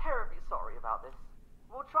 I'm terribly sorry about this.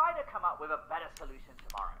 We'll try to come up with a better solution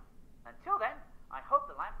tomorrow. Until then, I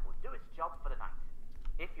hope the lamp will do its job for the night.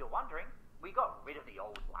 If you're wondering, we got rid of the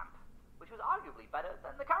old lamp, which was arguably better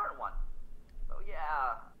than the current one. So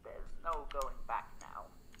yeah, there's no going back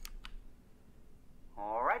now.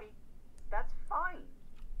 Alrighty, that's fine.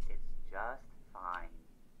 It's just fine.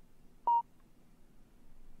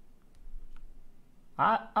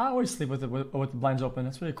 I always sleep with the blinds open.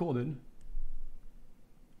 That's really cool, dude.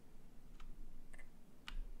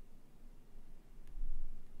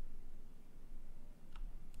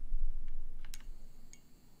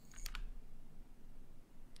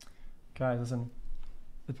 Guys, listen.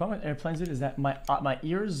 The problem with airplanes, dude, is that my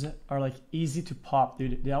ears are like easy to pop,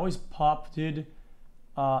 dude. They always pop, dude.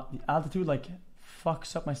 The altitude like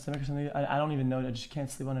fucks up my stomach or something. I don't even know. I just can't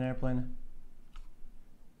sleep on an airplane.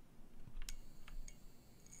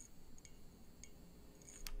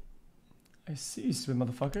 I see you, stupid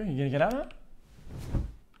motherfucker. You gonna get out of it?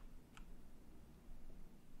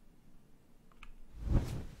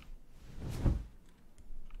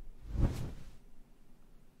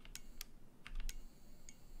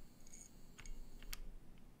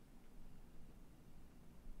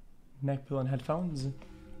 Neck pillow and headphones.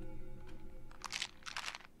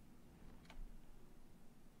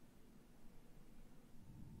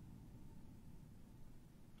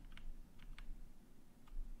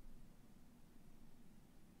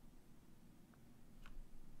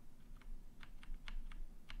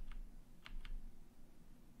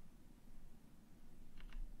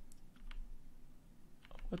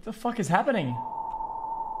 What the fuck is happening?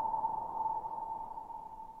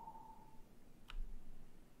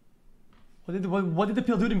 What did the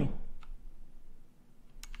pill do to me?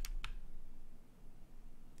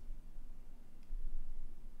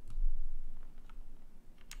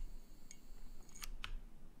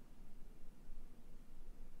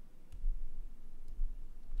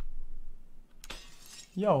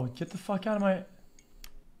 Yo, get the fuck out of my...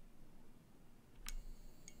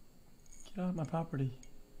 Get out of my property.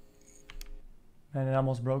 Man, it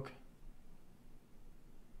almost broke.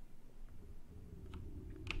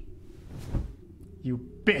 You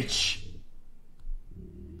bitch!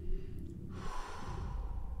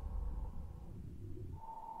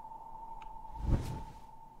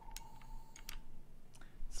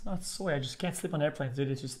 It's not soy, I just can't sleep on airplanes,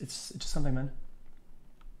 dude. It's just something, man.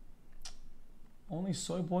 only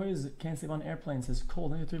soy boys can't sleep on airplanes. It's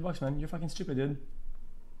cold. $3, man. You're fucking stupid, dude.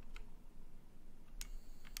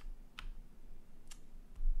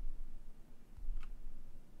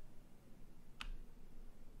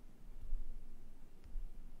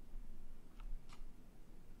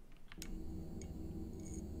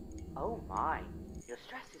 Oh my, your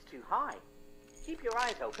stress is too high. Keep your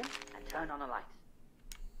eyes open and turn on the lights.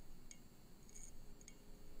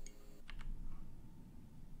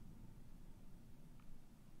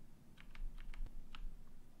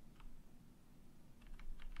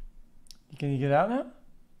 Can you get out now?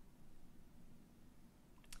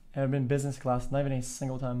 I've been business class, not even a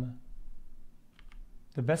single time.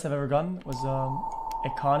 The best I've ever gotten was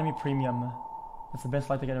economy premium. That's the best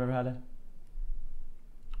flight ticket I've ever had.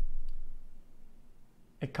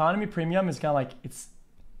 Economy premium is kind of like, it's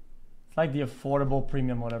like the affordable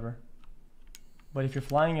premium, whatever. But if you're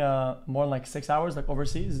flying more than like 6 hours, like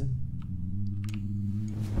overseas,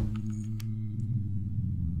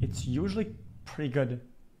 it's usually pretty good.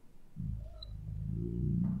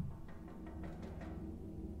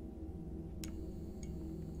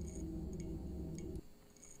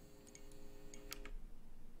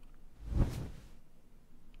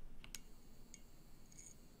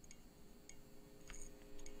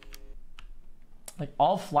 Like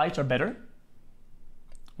all flights are better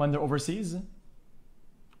when they're overseas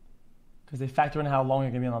because they factor in how long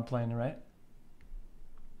you're gonna be on a plane, right?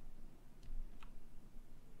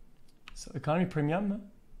 So economy premium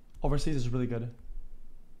overseas is really good.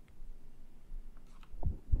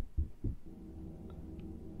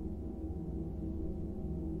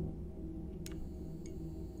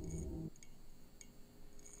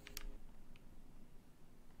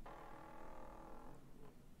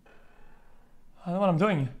 I don't know what I'm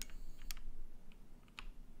doing.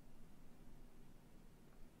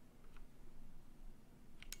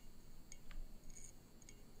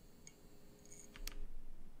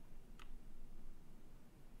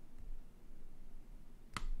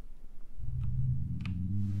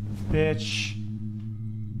 Bitch.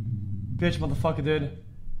 Bitch, motherfucker, dude.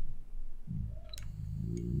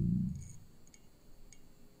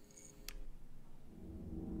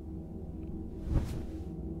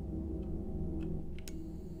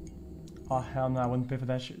 Oh hell no, I wouldn't pay for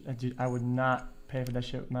that shit. Dude, I would not pay for that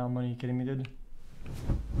shit with my own money. You kidding me, dude?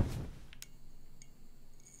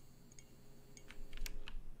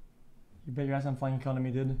 You bet your ass I'm flying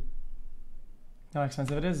economy, dude. You know how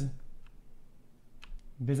expensive it is?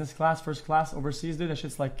 Business class, first class, overseas, dude, that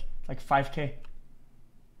shit's like 5K.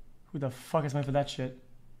 Who the fuck is money for that shit?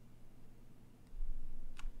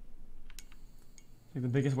 Like the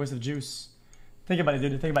biggest waste of juice. Think about it,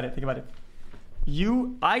 dude. Think about it. Think about it.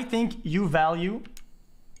 I think you value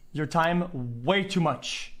your time way too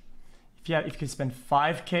much. If you can spend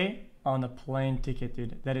 5K on a plane ticket,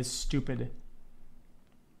 dude, that is stupid.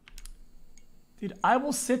 Dude, I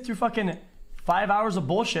will sit through fucking 5 hours of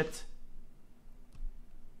bullshit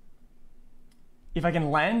if I can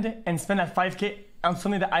land and spend that 5K on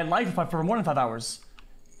something that I like for more than 5 hours.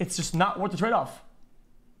 It's just not worth the trade-off.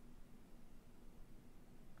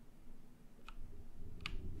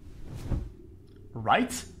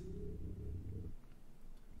 Right?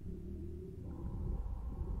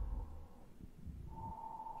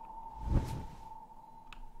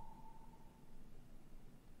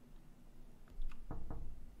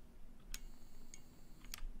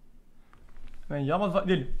 Man, y'all,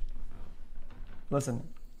 dude. Listen,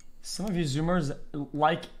 some of you Zoomers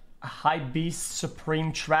like high beast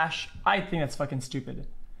supreme trash. I think that's fucking stupid.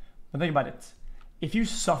 But think about it. If you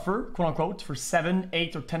suffer, quote unquote, for 7,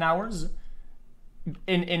 8, or 10 hours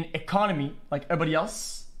in economy like everybody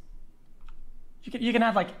else, you can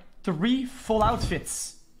have like 3 full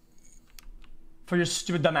outfits for your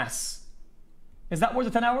stupid dumbass. Is that worth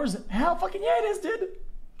the 10 hours? Hell fucking yeah, it is, dude.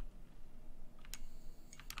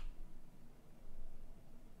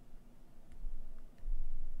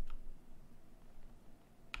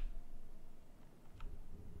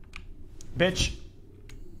 Bitch.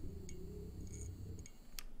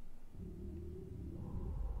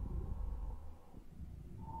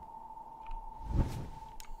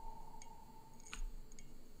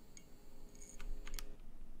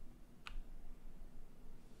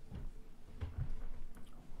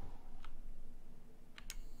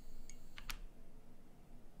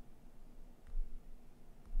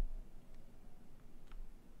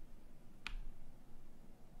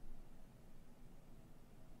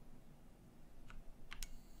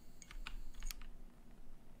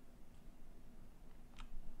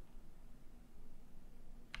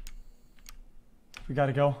 We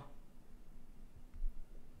gotta go.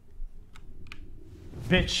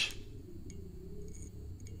 Bitch.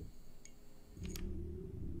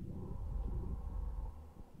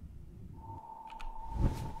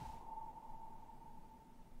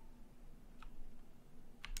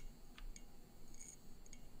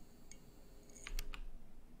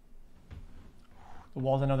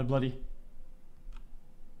 walls, another bloody.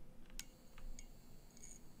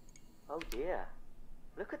 Oh dear.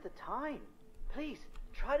 Look at the time. Please,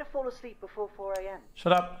 try to fall asleep before 4 a.m.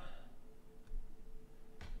 Shut up.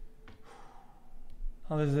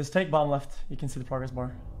 Oh, there's this take bomb left. You can see the progress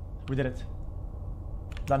bar. We did it.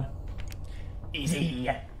 Done. Easy.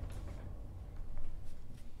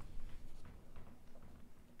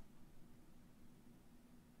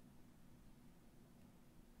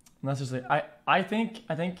 No, seriously, I think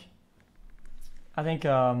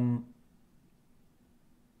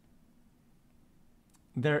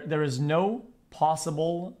there is no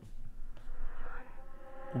possible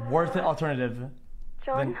worth it alternative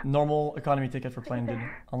John, than normal economy ticket for playing, dude.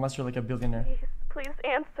 Unless you're like a billionaire. please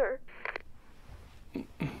answer.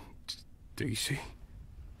 Daisy.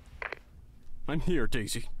 I'm here,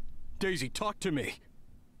 Daisy. Daisy, talk to me.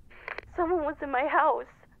 Someone was in my house.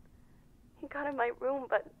 He got in my room,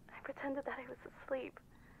 but I pretended that I was asleep.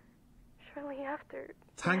 Shortly after...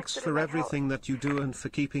 Thanks for everything that you do and for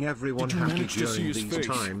keeping everyone Did you happy manage to see during his these face?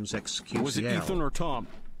 times, xQcOW. Was it Ethan or Tom?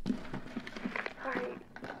 Sorry,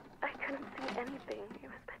 I couldn't see anything. It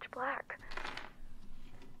was pitch black.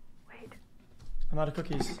 Wait, I'm out of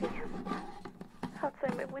cookies.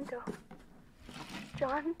 outside my window.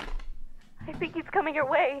 John, I think he's coming your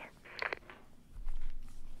way.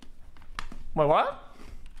 Wait, what?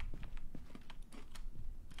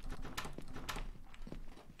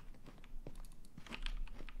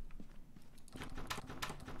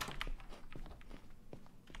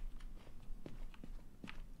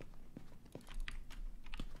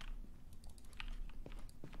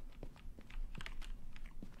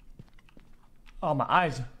 Oh, my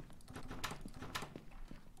eyes.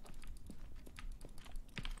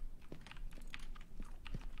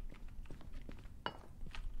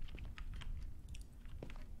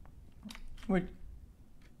 Wait.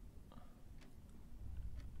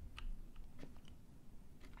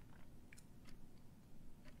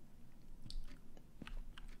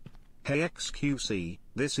 Hey xQc,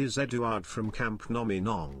 this is Eduard from Camp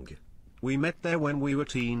Nominong. We met there when we were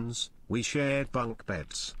teens, we shared bunk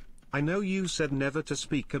beds. I know you said never to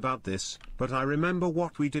speak about this, but I remember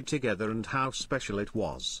what we did together and how special it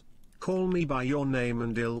was. Call me by your name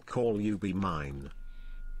and I'll call you be mine.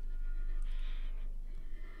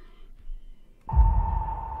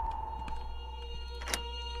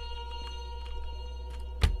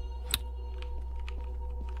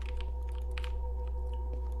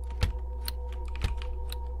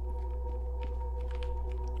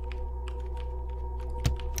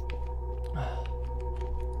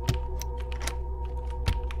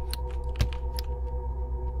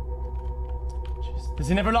 Does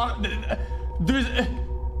he never log? Did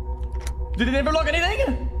he never log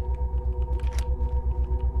anything?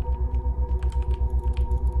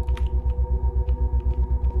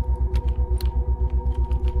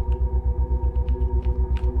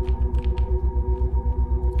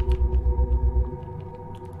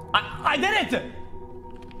 I did it!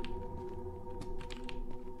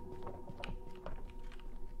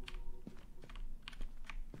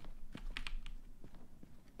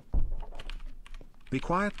 Be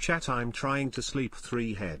quiet chat, I'm trying to sleep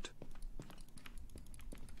 3 head.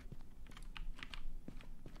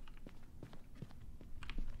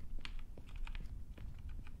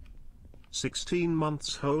 "16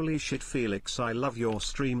 months, holy shit Felix, I love your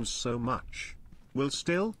streams so much. Will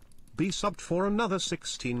still be subbed for another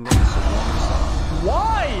 16 months of 1 sub.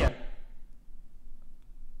 Why?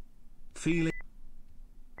 Felix.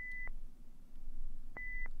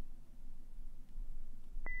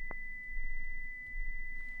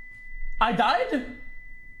 I died?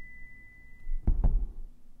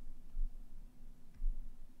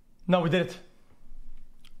 No, we did it.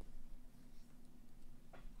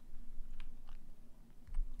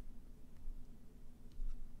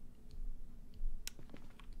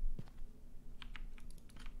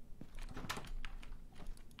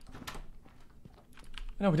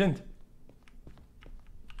 No, we didn't.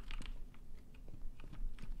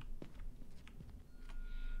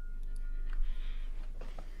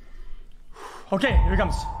 Okay, here it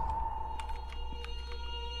comes.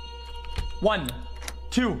 1,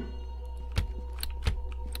 2.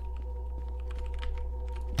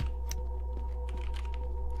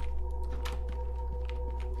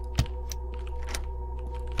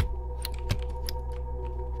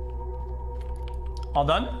 All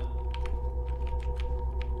done?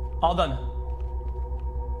 All done.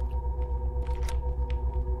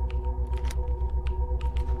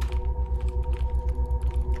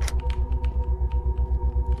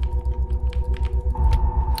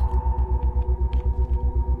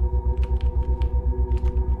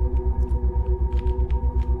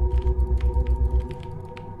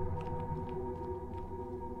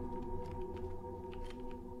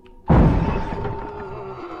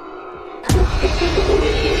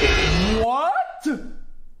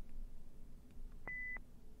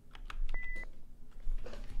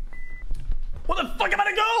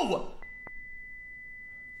 No!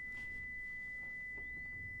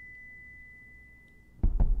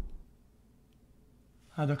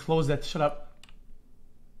 I had to close that. Shut up.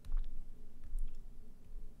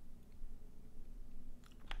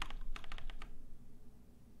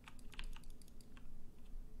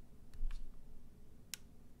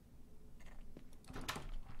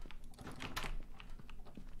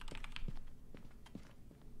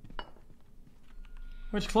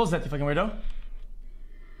 Where'd you close that, you fucking weirdo?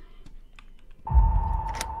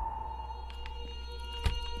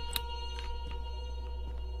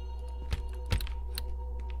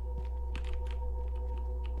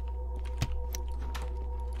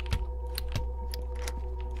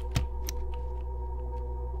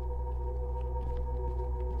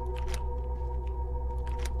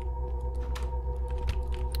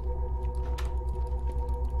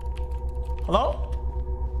 Hello?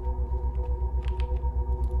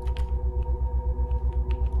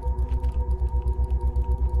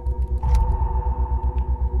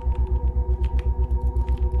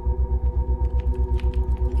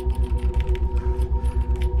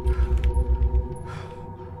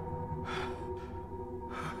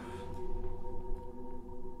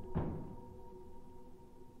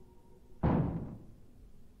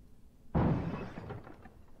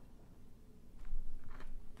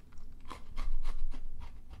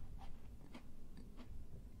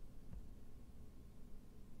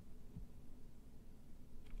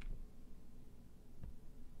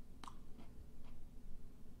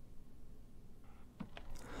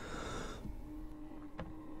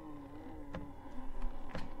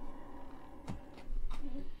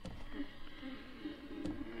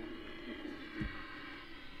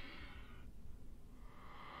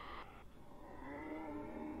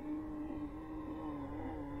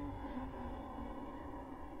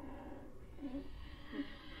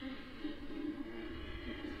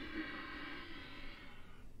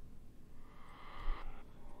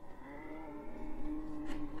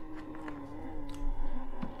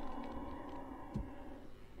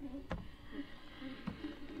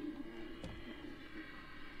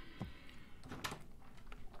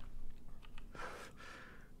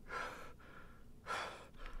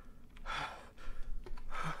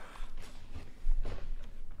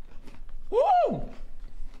 Woo!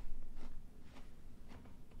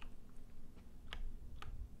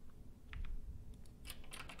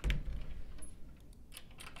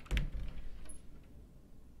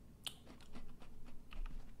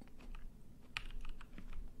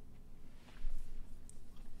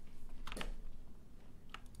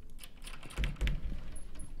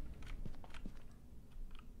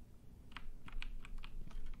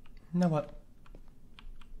 Now what?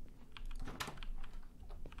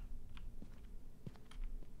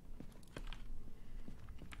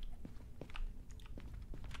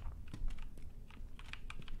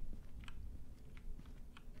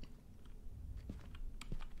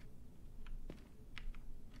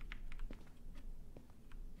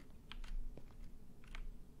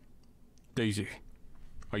 Daisy,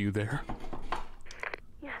 are you there?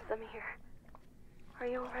 Yes, I'm here. Are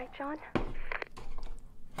you alright, John?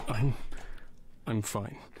 I'm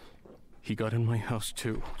fine. He got in my house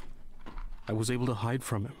too. I was able to hide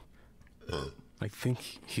from him. I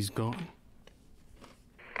think he's gone.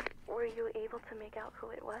 Were you able to make out who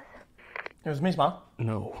it was? It was me, Smile.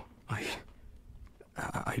 No, I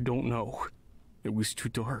don't know. It was too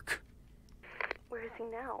dark. Where is he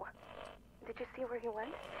now? Did you see where he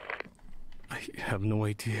went? I have no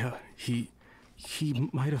idea. He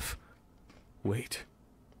might have... Wait.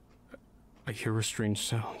 I hear a strange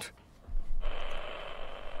sound.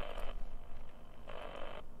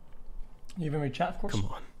 You even read chat, of course? Come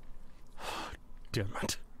on. Damn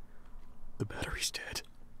it. The battery's dead.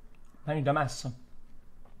 Man, you dumbass.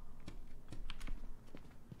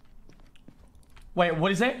 Wait,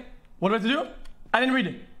 what is it? What do I have to do? I didn't read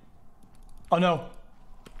it. Oh no.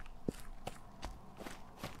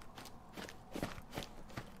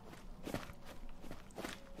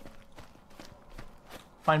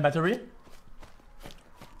 Find battery.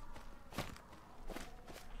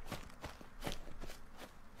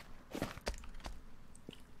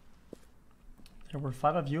 There were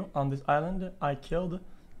 5 of you on this island. I killed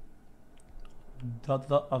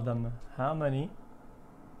dot of them. How many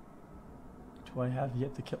do I have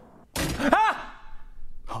yet to kill? Ah!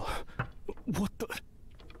 Oh, what the...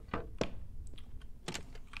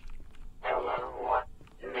 Hello,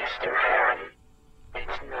 Mr. Heron.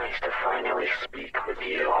 It's nice to finally speak with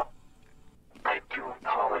you. I do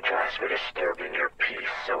apologize for disturbing your peace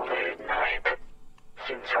so late at night.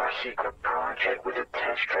 Since our secret project with the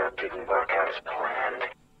test trap didn't work out as planned,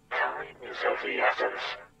 time is of the essence.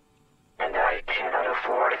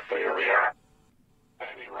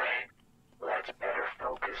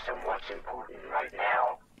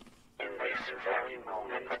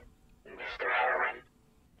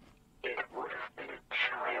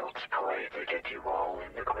 to get you all in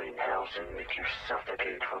the greenhouse and make you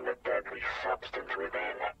suffocate from the deadly substance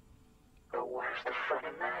within. But where's the fun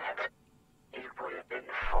in that? It would have been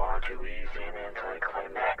far too easy and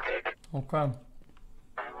anticlimactic. Okay.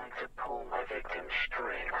 I like to pull my victims'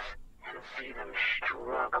 strings and see them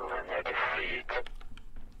struggle in their defeat.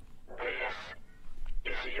 This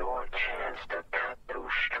is your chance to cut those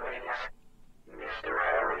strings, Mr.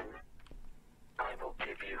 Heron. I will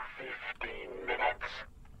give you 15 minutes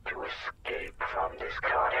to escape from this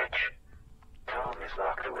cottage. Tom is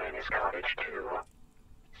locked away in his cottage too.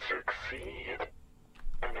 Succeed,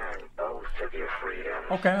 and earn both of your freedoms.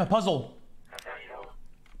 Okay, a puzzle. Fail,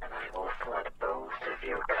 and I will flood both of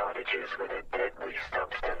your cottages with a deadly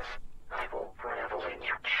substance. I will revel in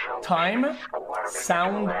your choking, Time, squirming,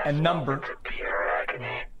 sound, and number. into pure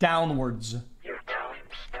agony. Downwards. Your time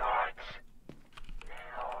starts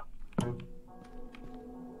now.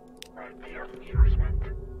 Let the amusement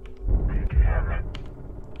begin.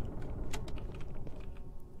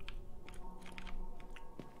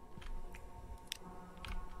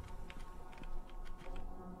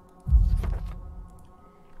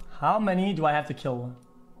 How many do I have to kill?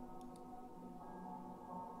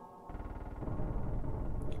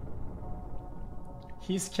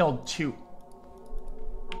 He's killed 2.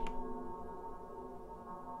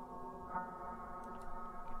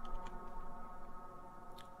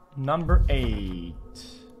 Number 8.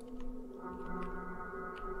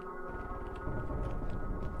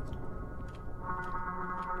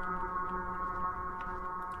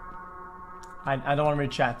 I don't want to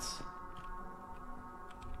read chats.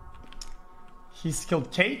 He's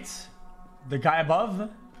killed Kate, the guy above,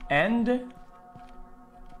 and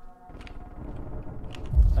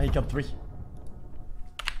he killed 3.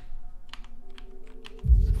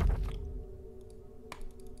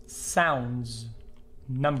 Sounds.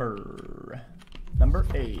 Number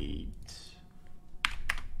 8.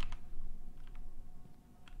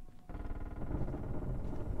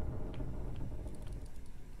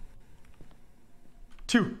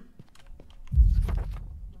 Two.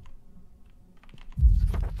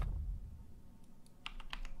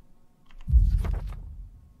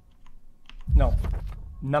 No.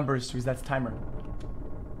 Numbers, because that's timer.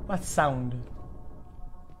 What sound?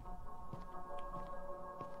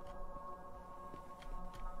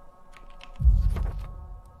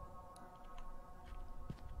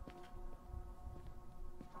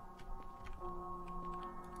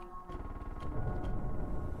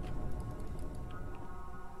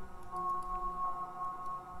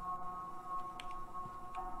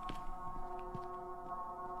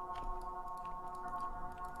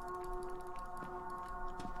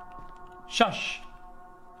 Shush.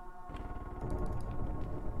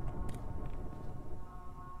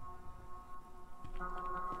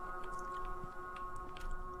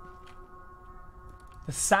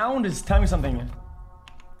 The sound is telling me something.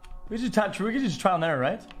 We could just try on there,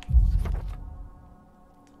 right?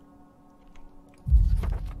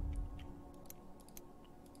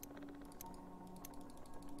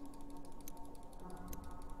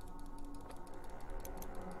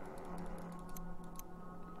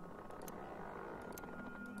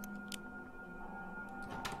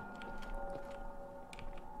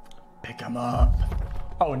 Pick him up.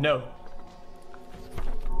 Oh no.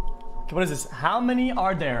 Okay, what is this? How many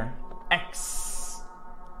are there? X.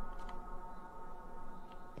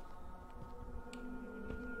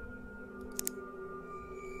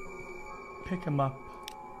 Pick him up.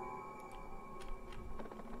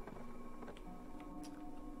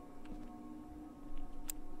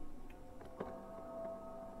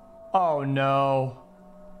 Oh no.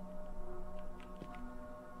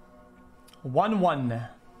 1-1.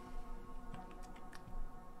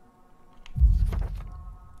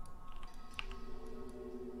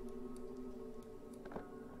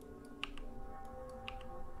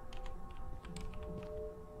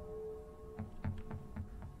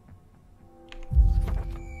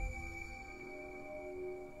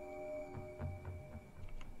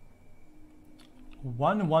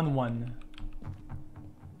 One.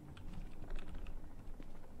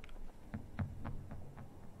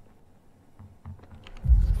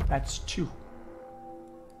 That's 2.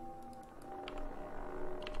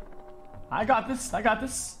 I got this.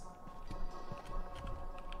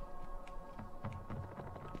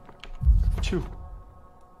 2.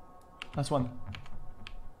 That's 1.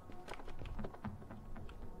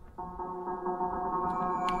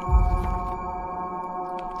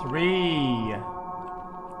 Three.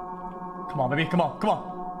 Come on, baby. Come on.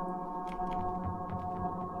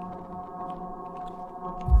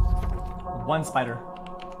 1 spider.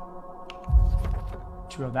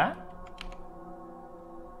 2 of that.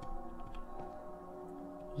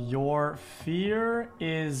 Your fear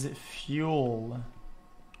is fuel.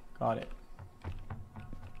 Got it.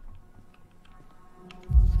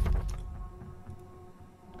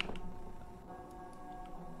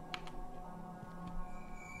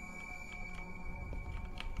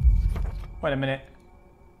 Wait a minute.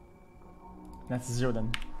 That's 0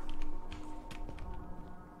 then.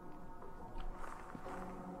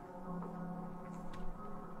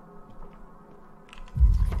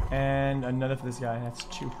 And another for this guy, that's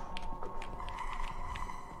 2.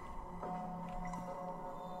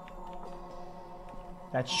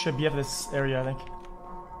 That should be of this area, I think.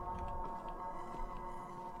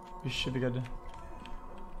 We should be good.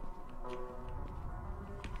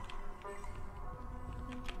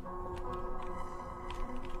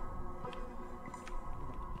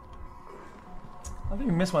 I think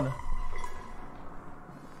we missed one.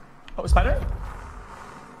 Oh, spider?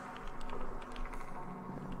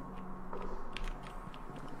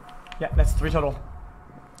 Yeah, that's 3 total.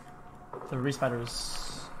 3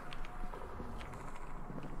 spiders.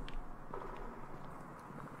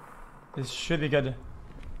 This should be good.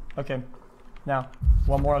 Okay. Now,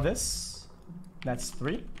 one more of this. That's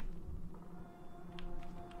 3.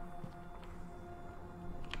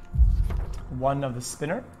 One of the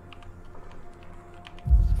spinner.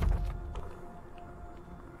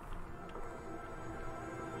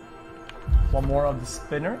 One more of the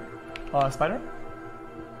spinner. Spider.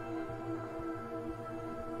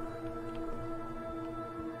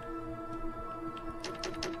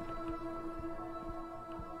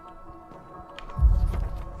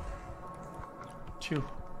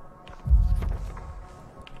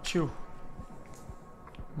 Two.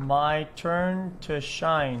 My turn to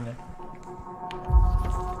shine.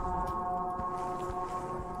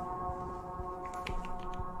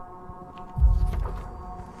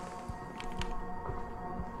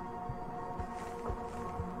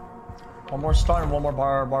 One more star and one more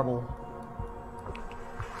barbel.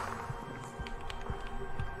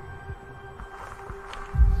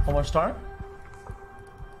 One more star.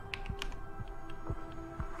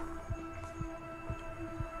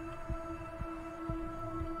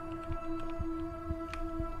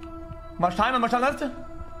 Much time left?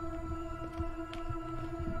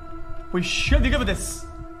 We should be good with this.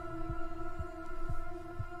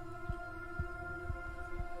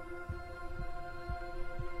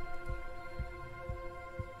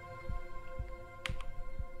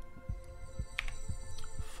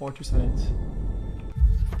 Four, 2, 7, 8.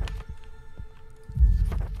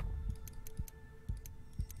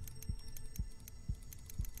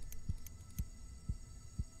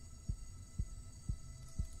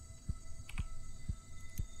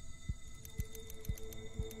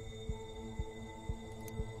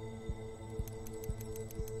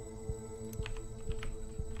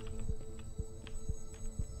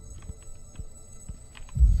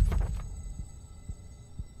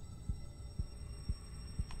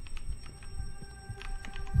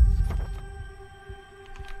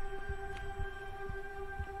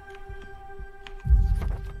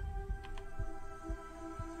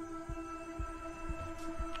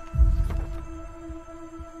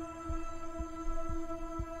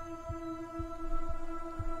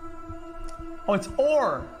 Oh, it's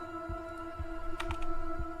ore.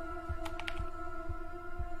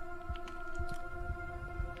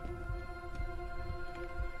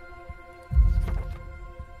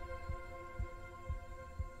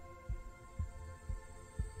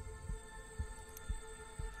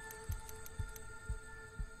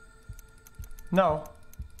 No.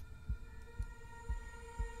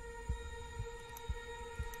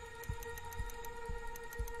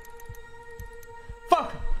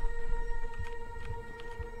 Fuck.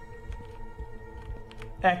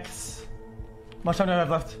 X. How much time do I have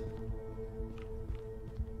left?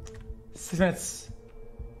 6 minutes.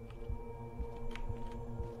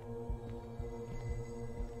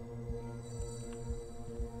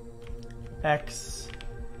 X.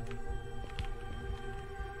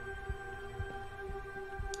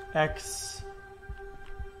 X.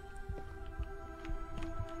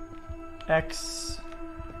 X.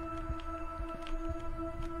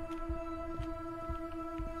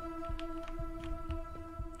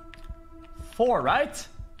 Four, right?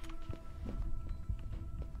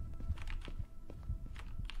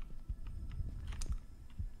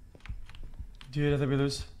 Dude, I think we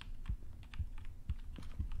lose.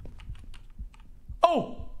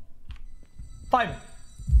 Oh! 5.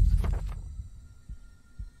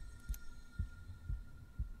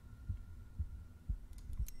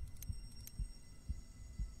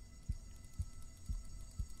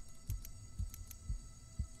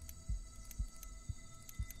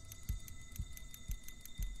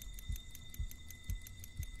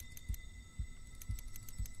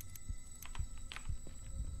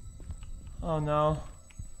 Oh no.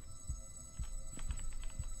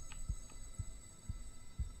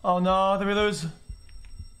 Oh no, did we lose?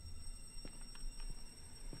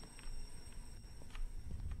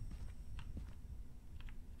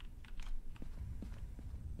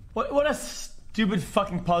 What a stupid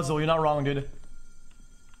fucking puzzle. You're not wrong, dude.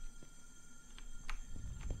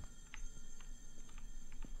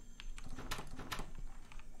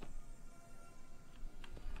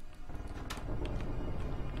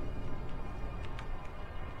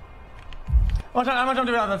 How much time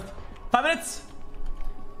do we have left? 5 minutes?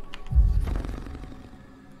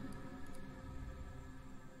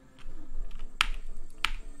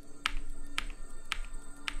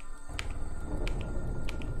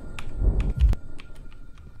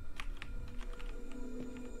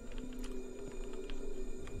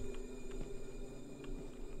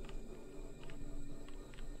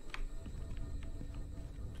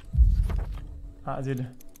 Ah, dude.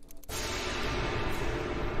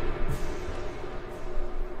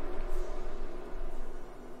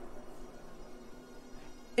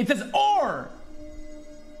 It says or!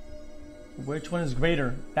 Which one is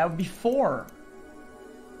greater? That would be 4.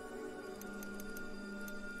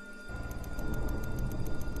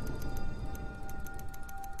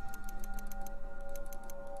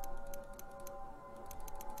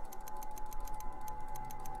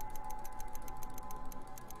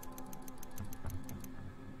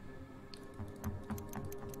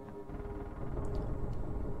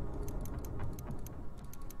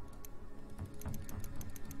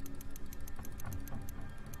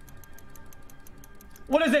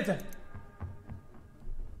 What is it?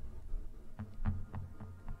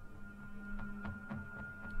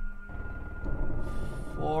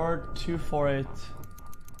 Four, 2, 4, 8.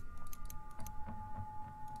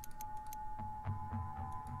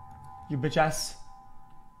 You bitch ass.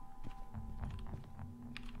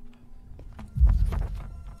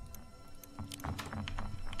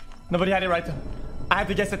 Nobody had it right. I had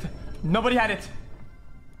to guess it. Nobody had it.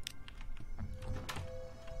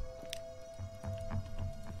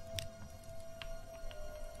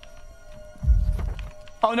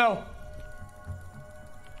 Oh no!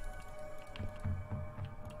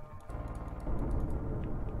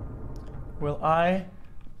 Will I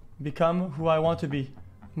become who I want to be?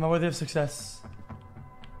 Am I worthy of success?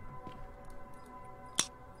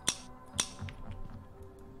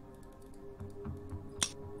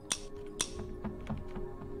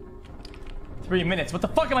 Three minutes. What the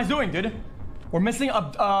fuck am I doing, dude? We're missing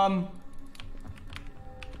a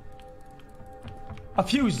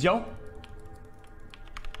fuse, yo.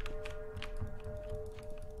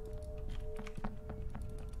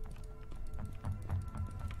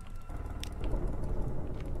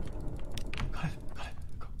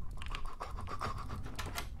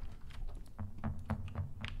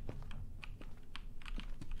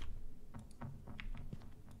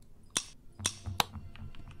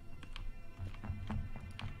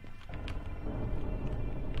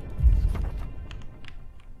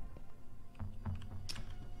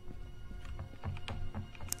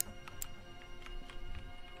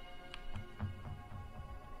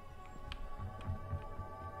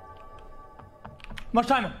 Much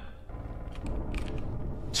time?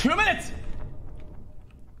 2 minutes!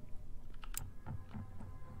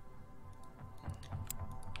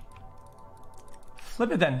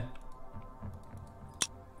 Flip it then.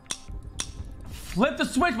 Flip the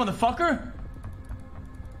switch, motherfucker!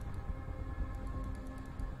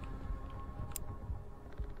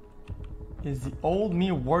 Is the old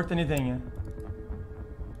me worth anything?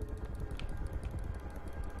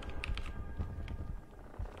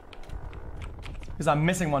 Because I'm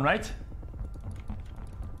missing one, right?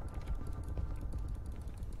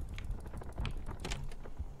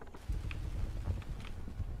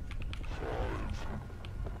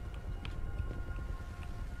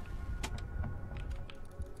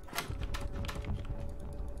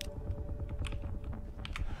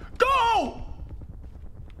 Go!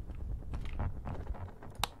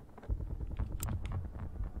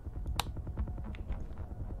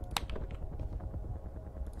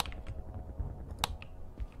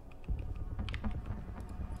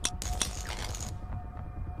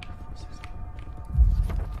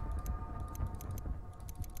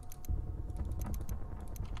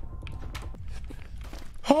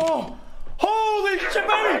 Oh! Holy shit,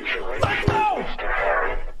 baby! Let's go! Mr.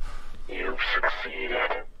 Heron, you've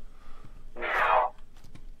succeeded. Now,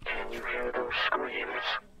 can you hear those screams?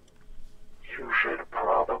 You should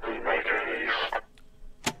probably make haste.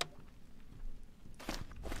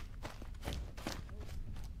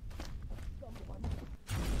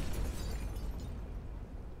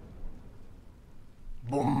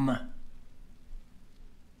 Boom.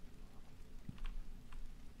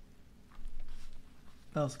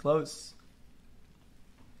 That was close.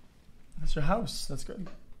 That's your house. That's good.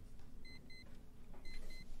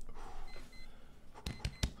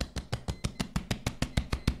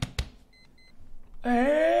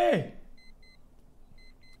 Hey!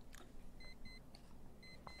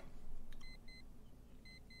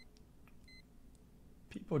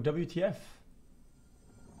 People, WTF?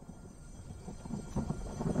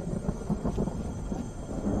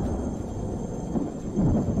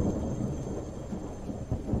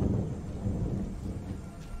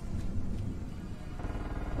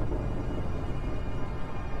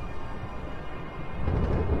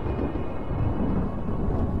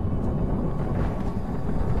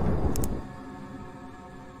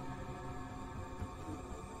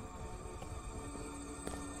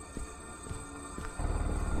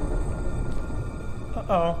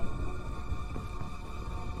 Uh-oh.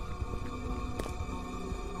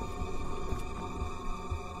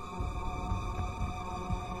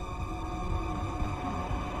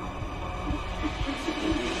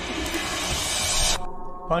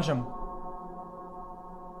 Punch him.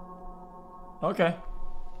 Okay.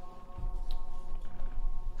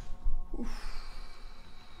 Oof.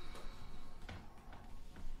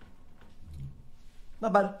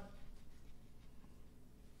 Not bad.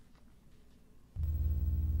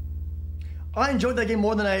 I enjoyed that game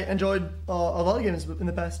more than I enjoyed a lot of games in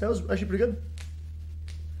the past. That was actually pretty good.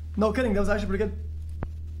 No kidding, that was actually pretty good.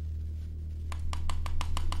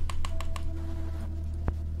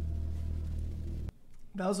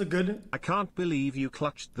 That was a good... I can't believe you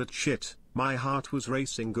clutched that shit. My heart was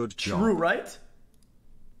racing. Good job. True, right?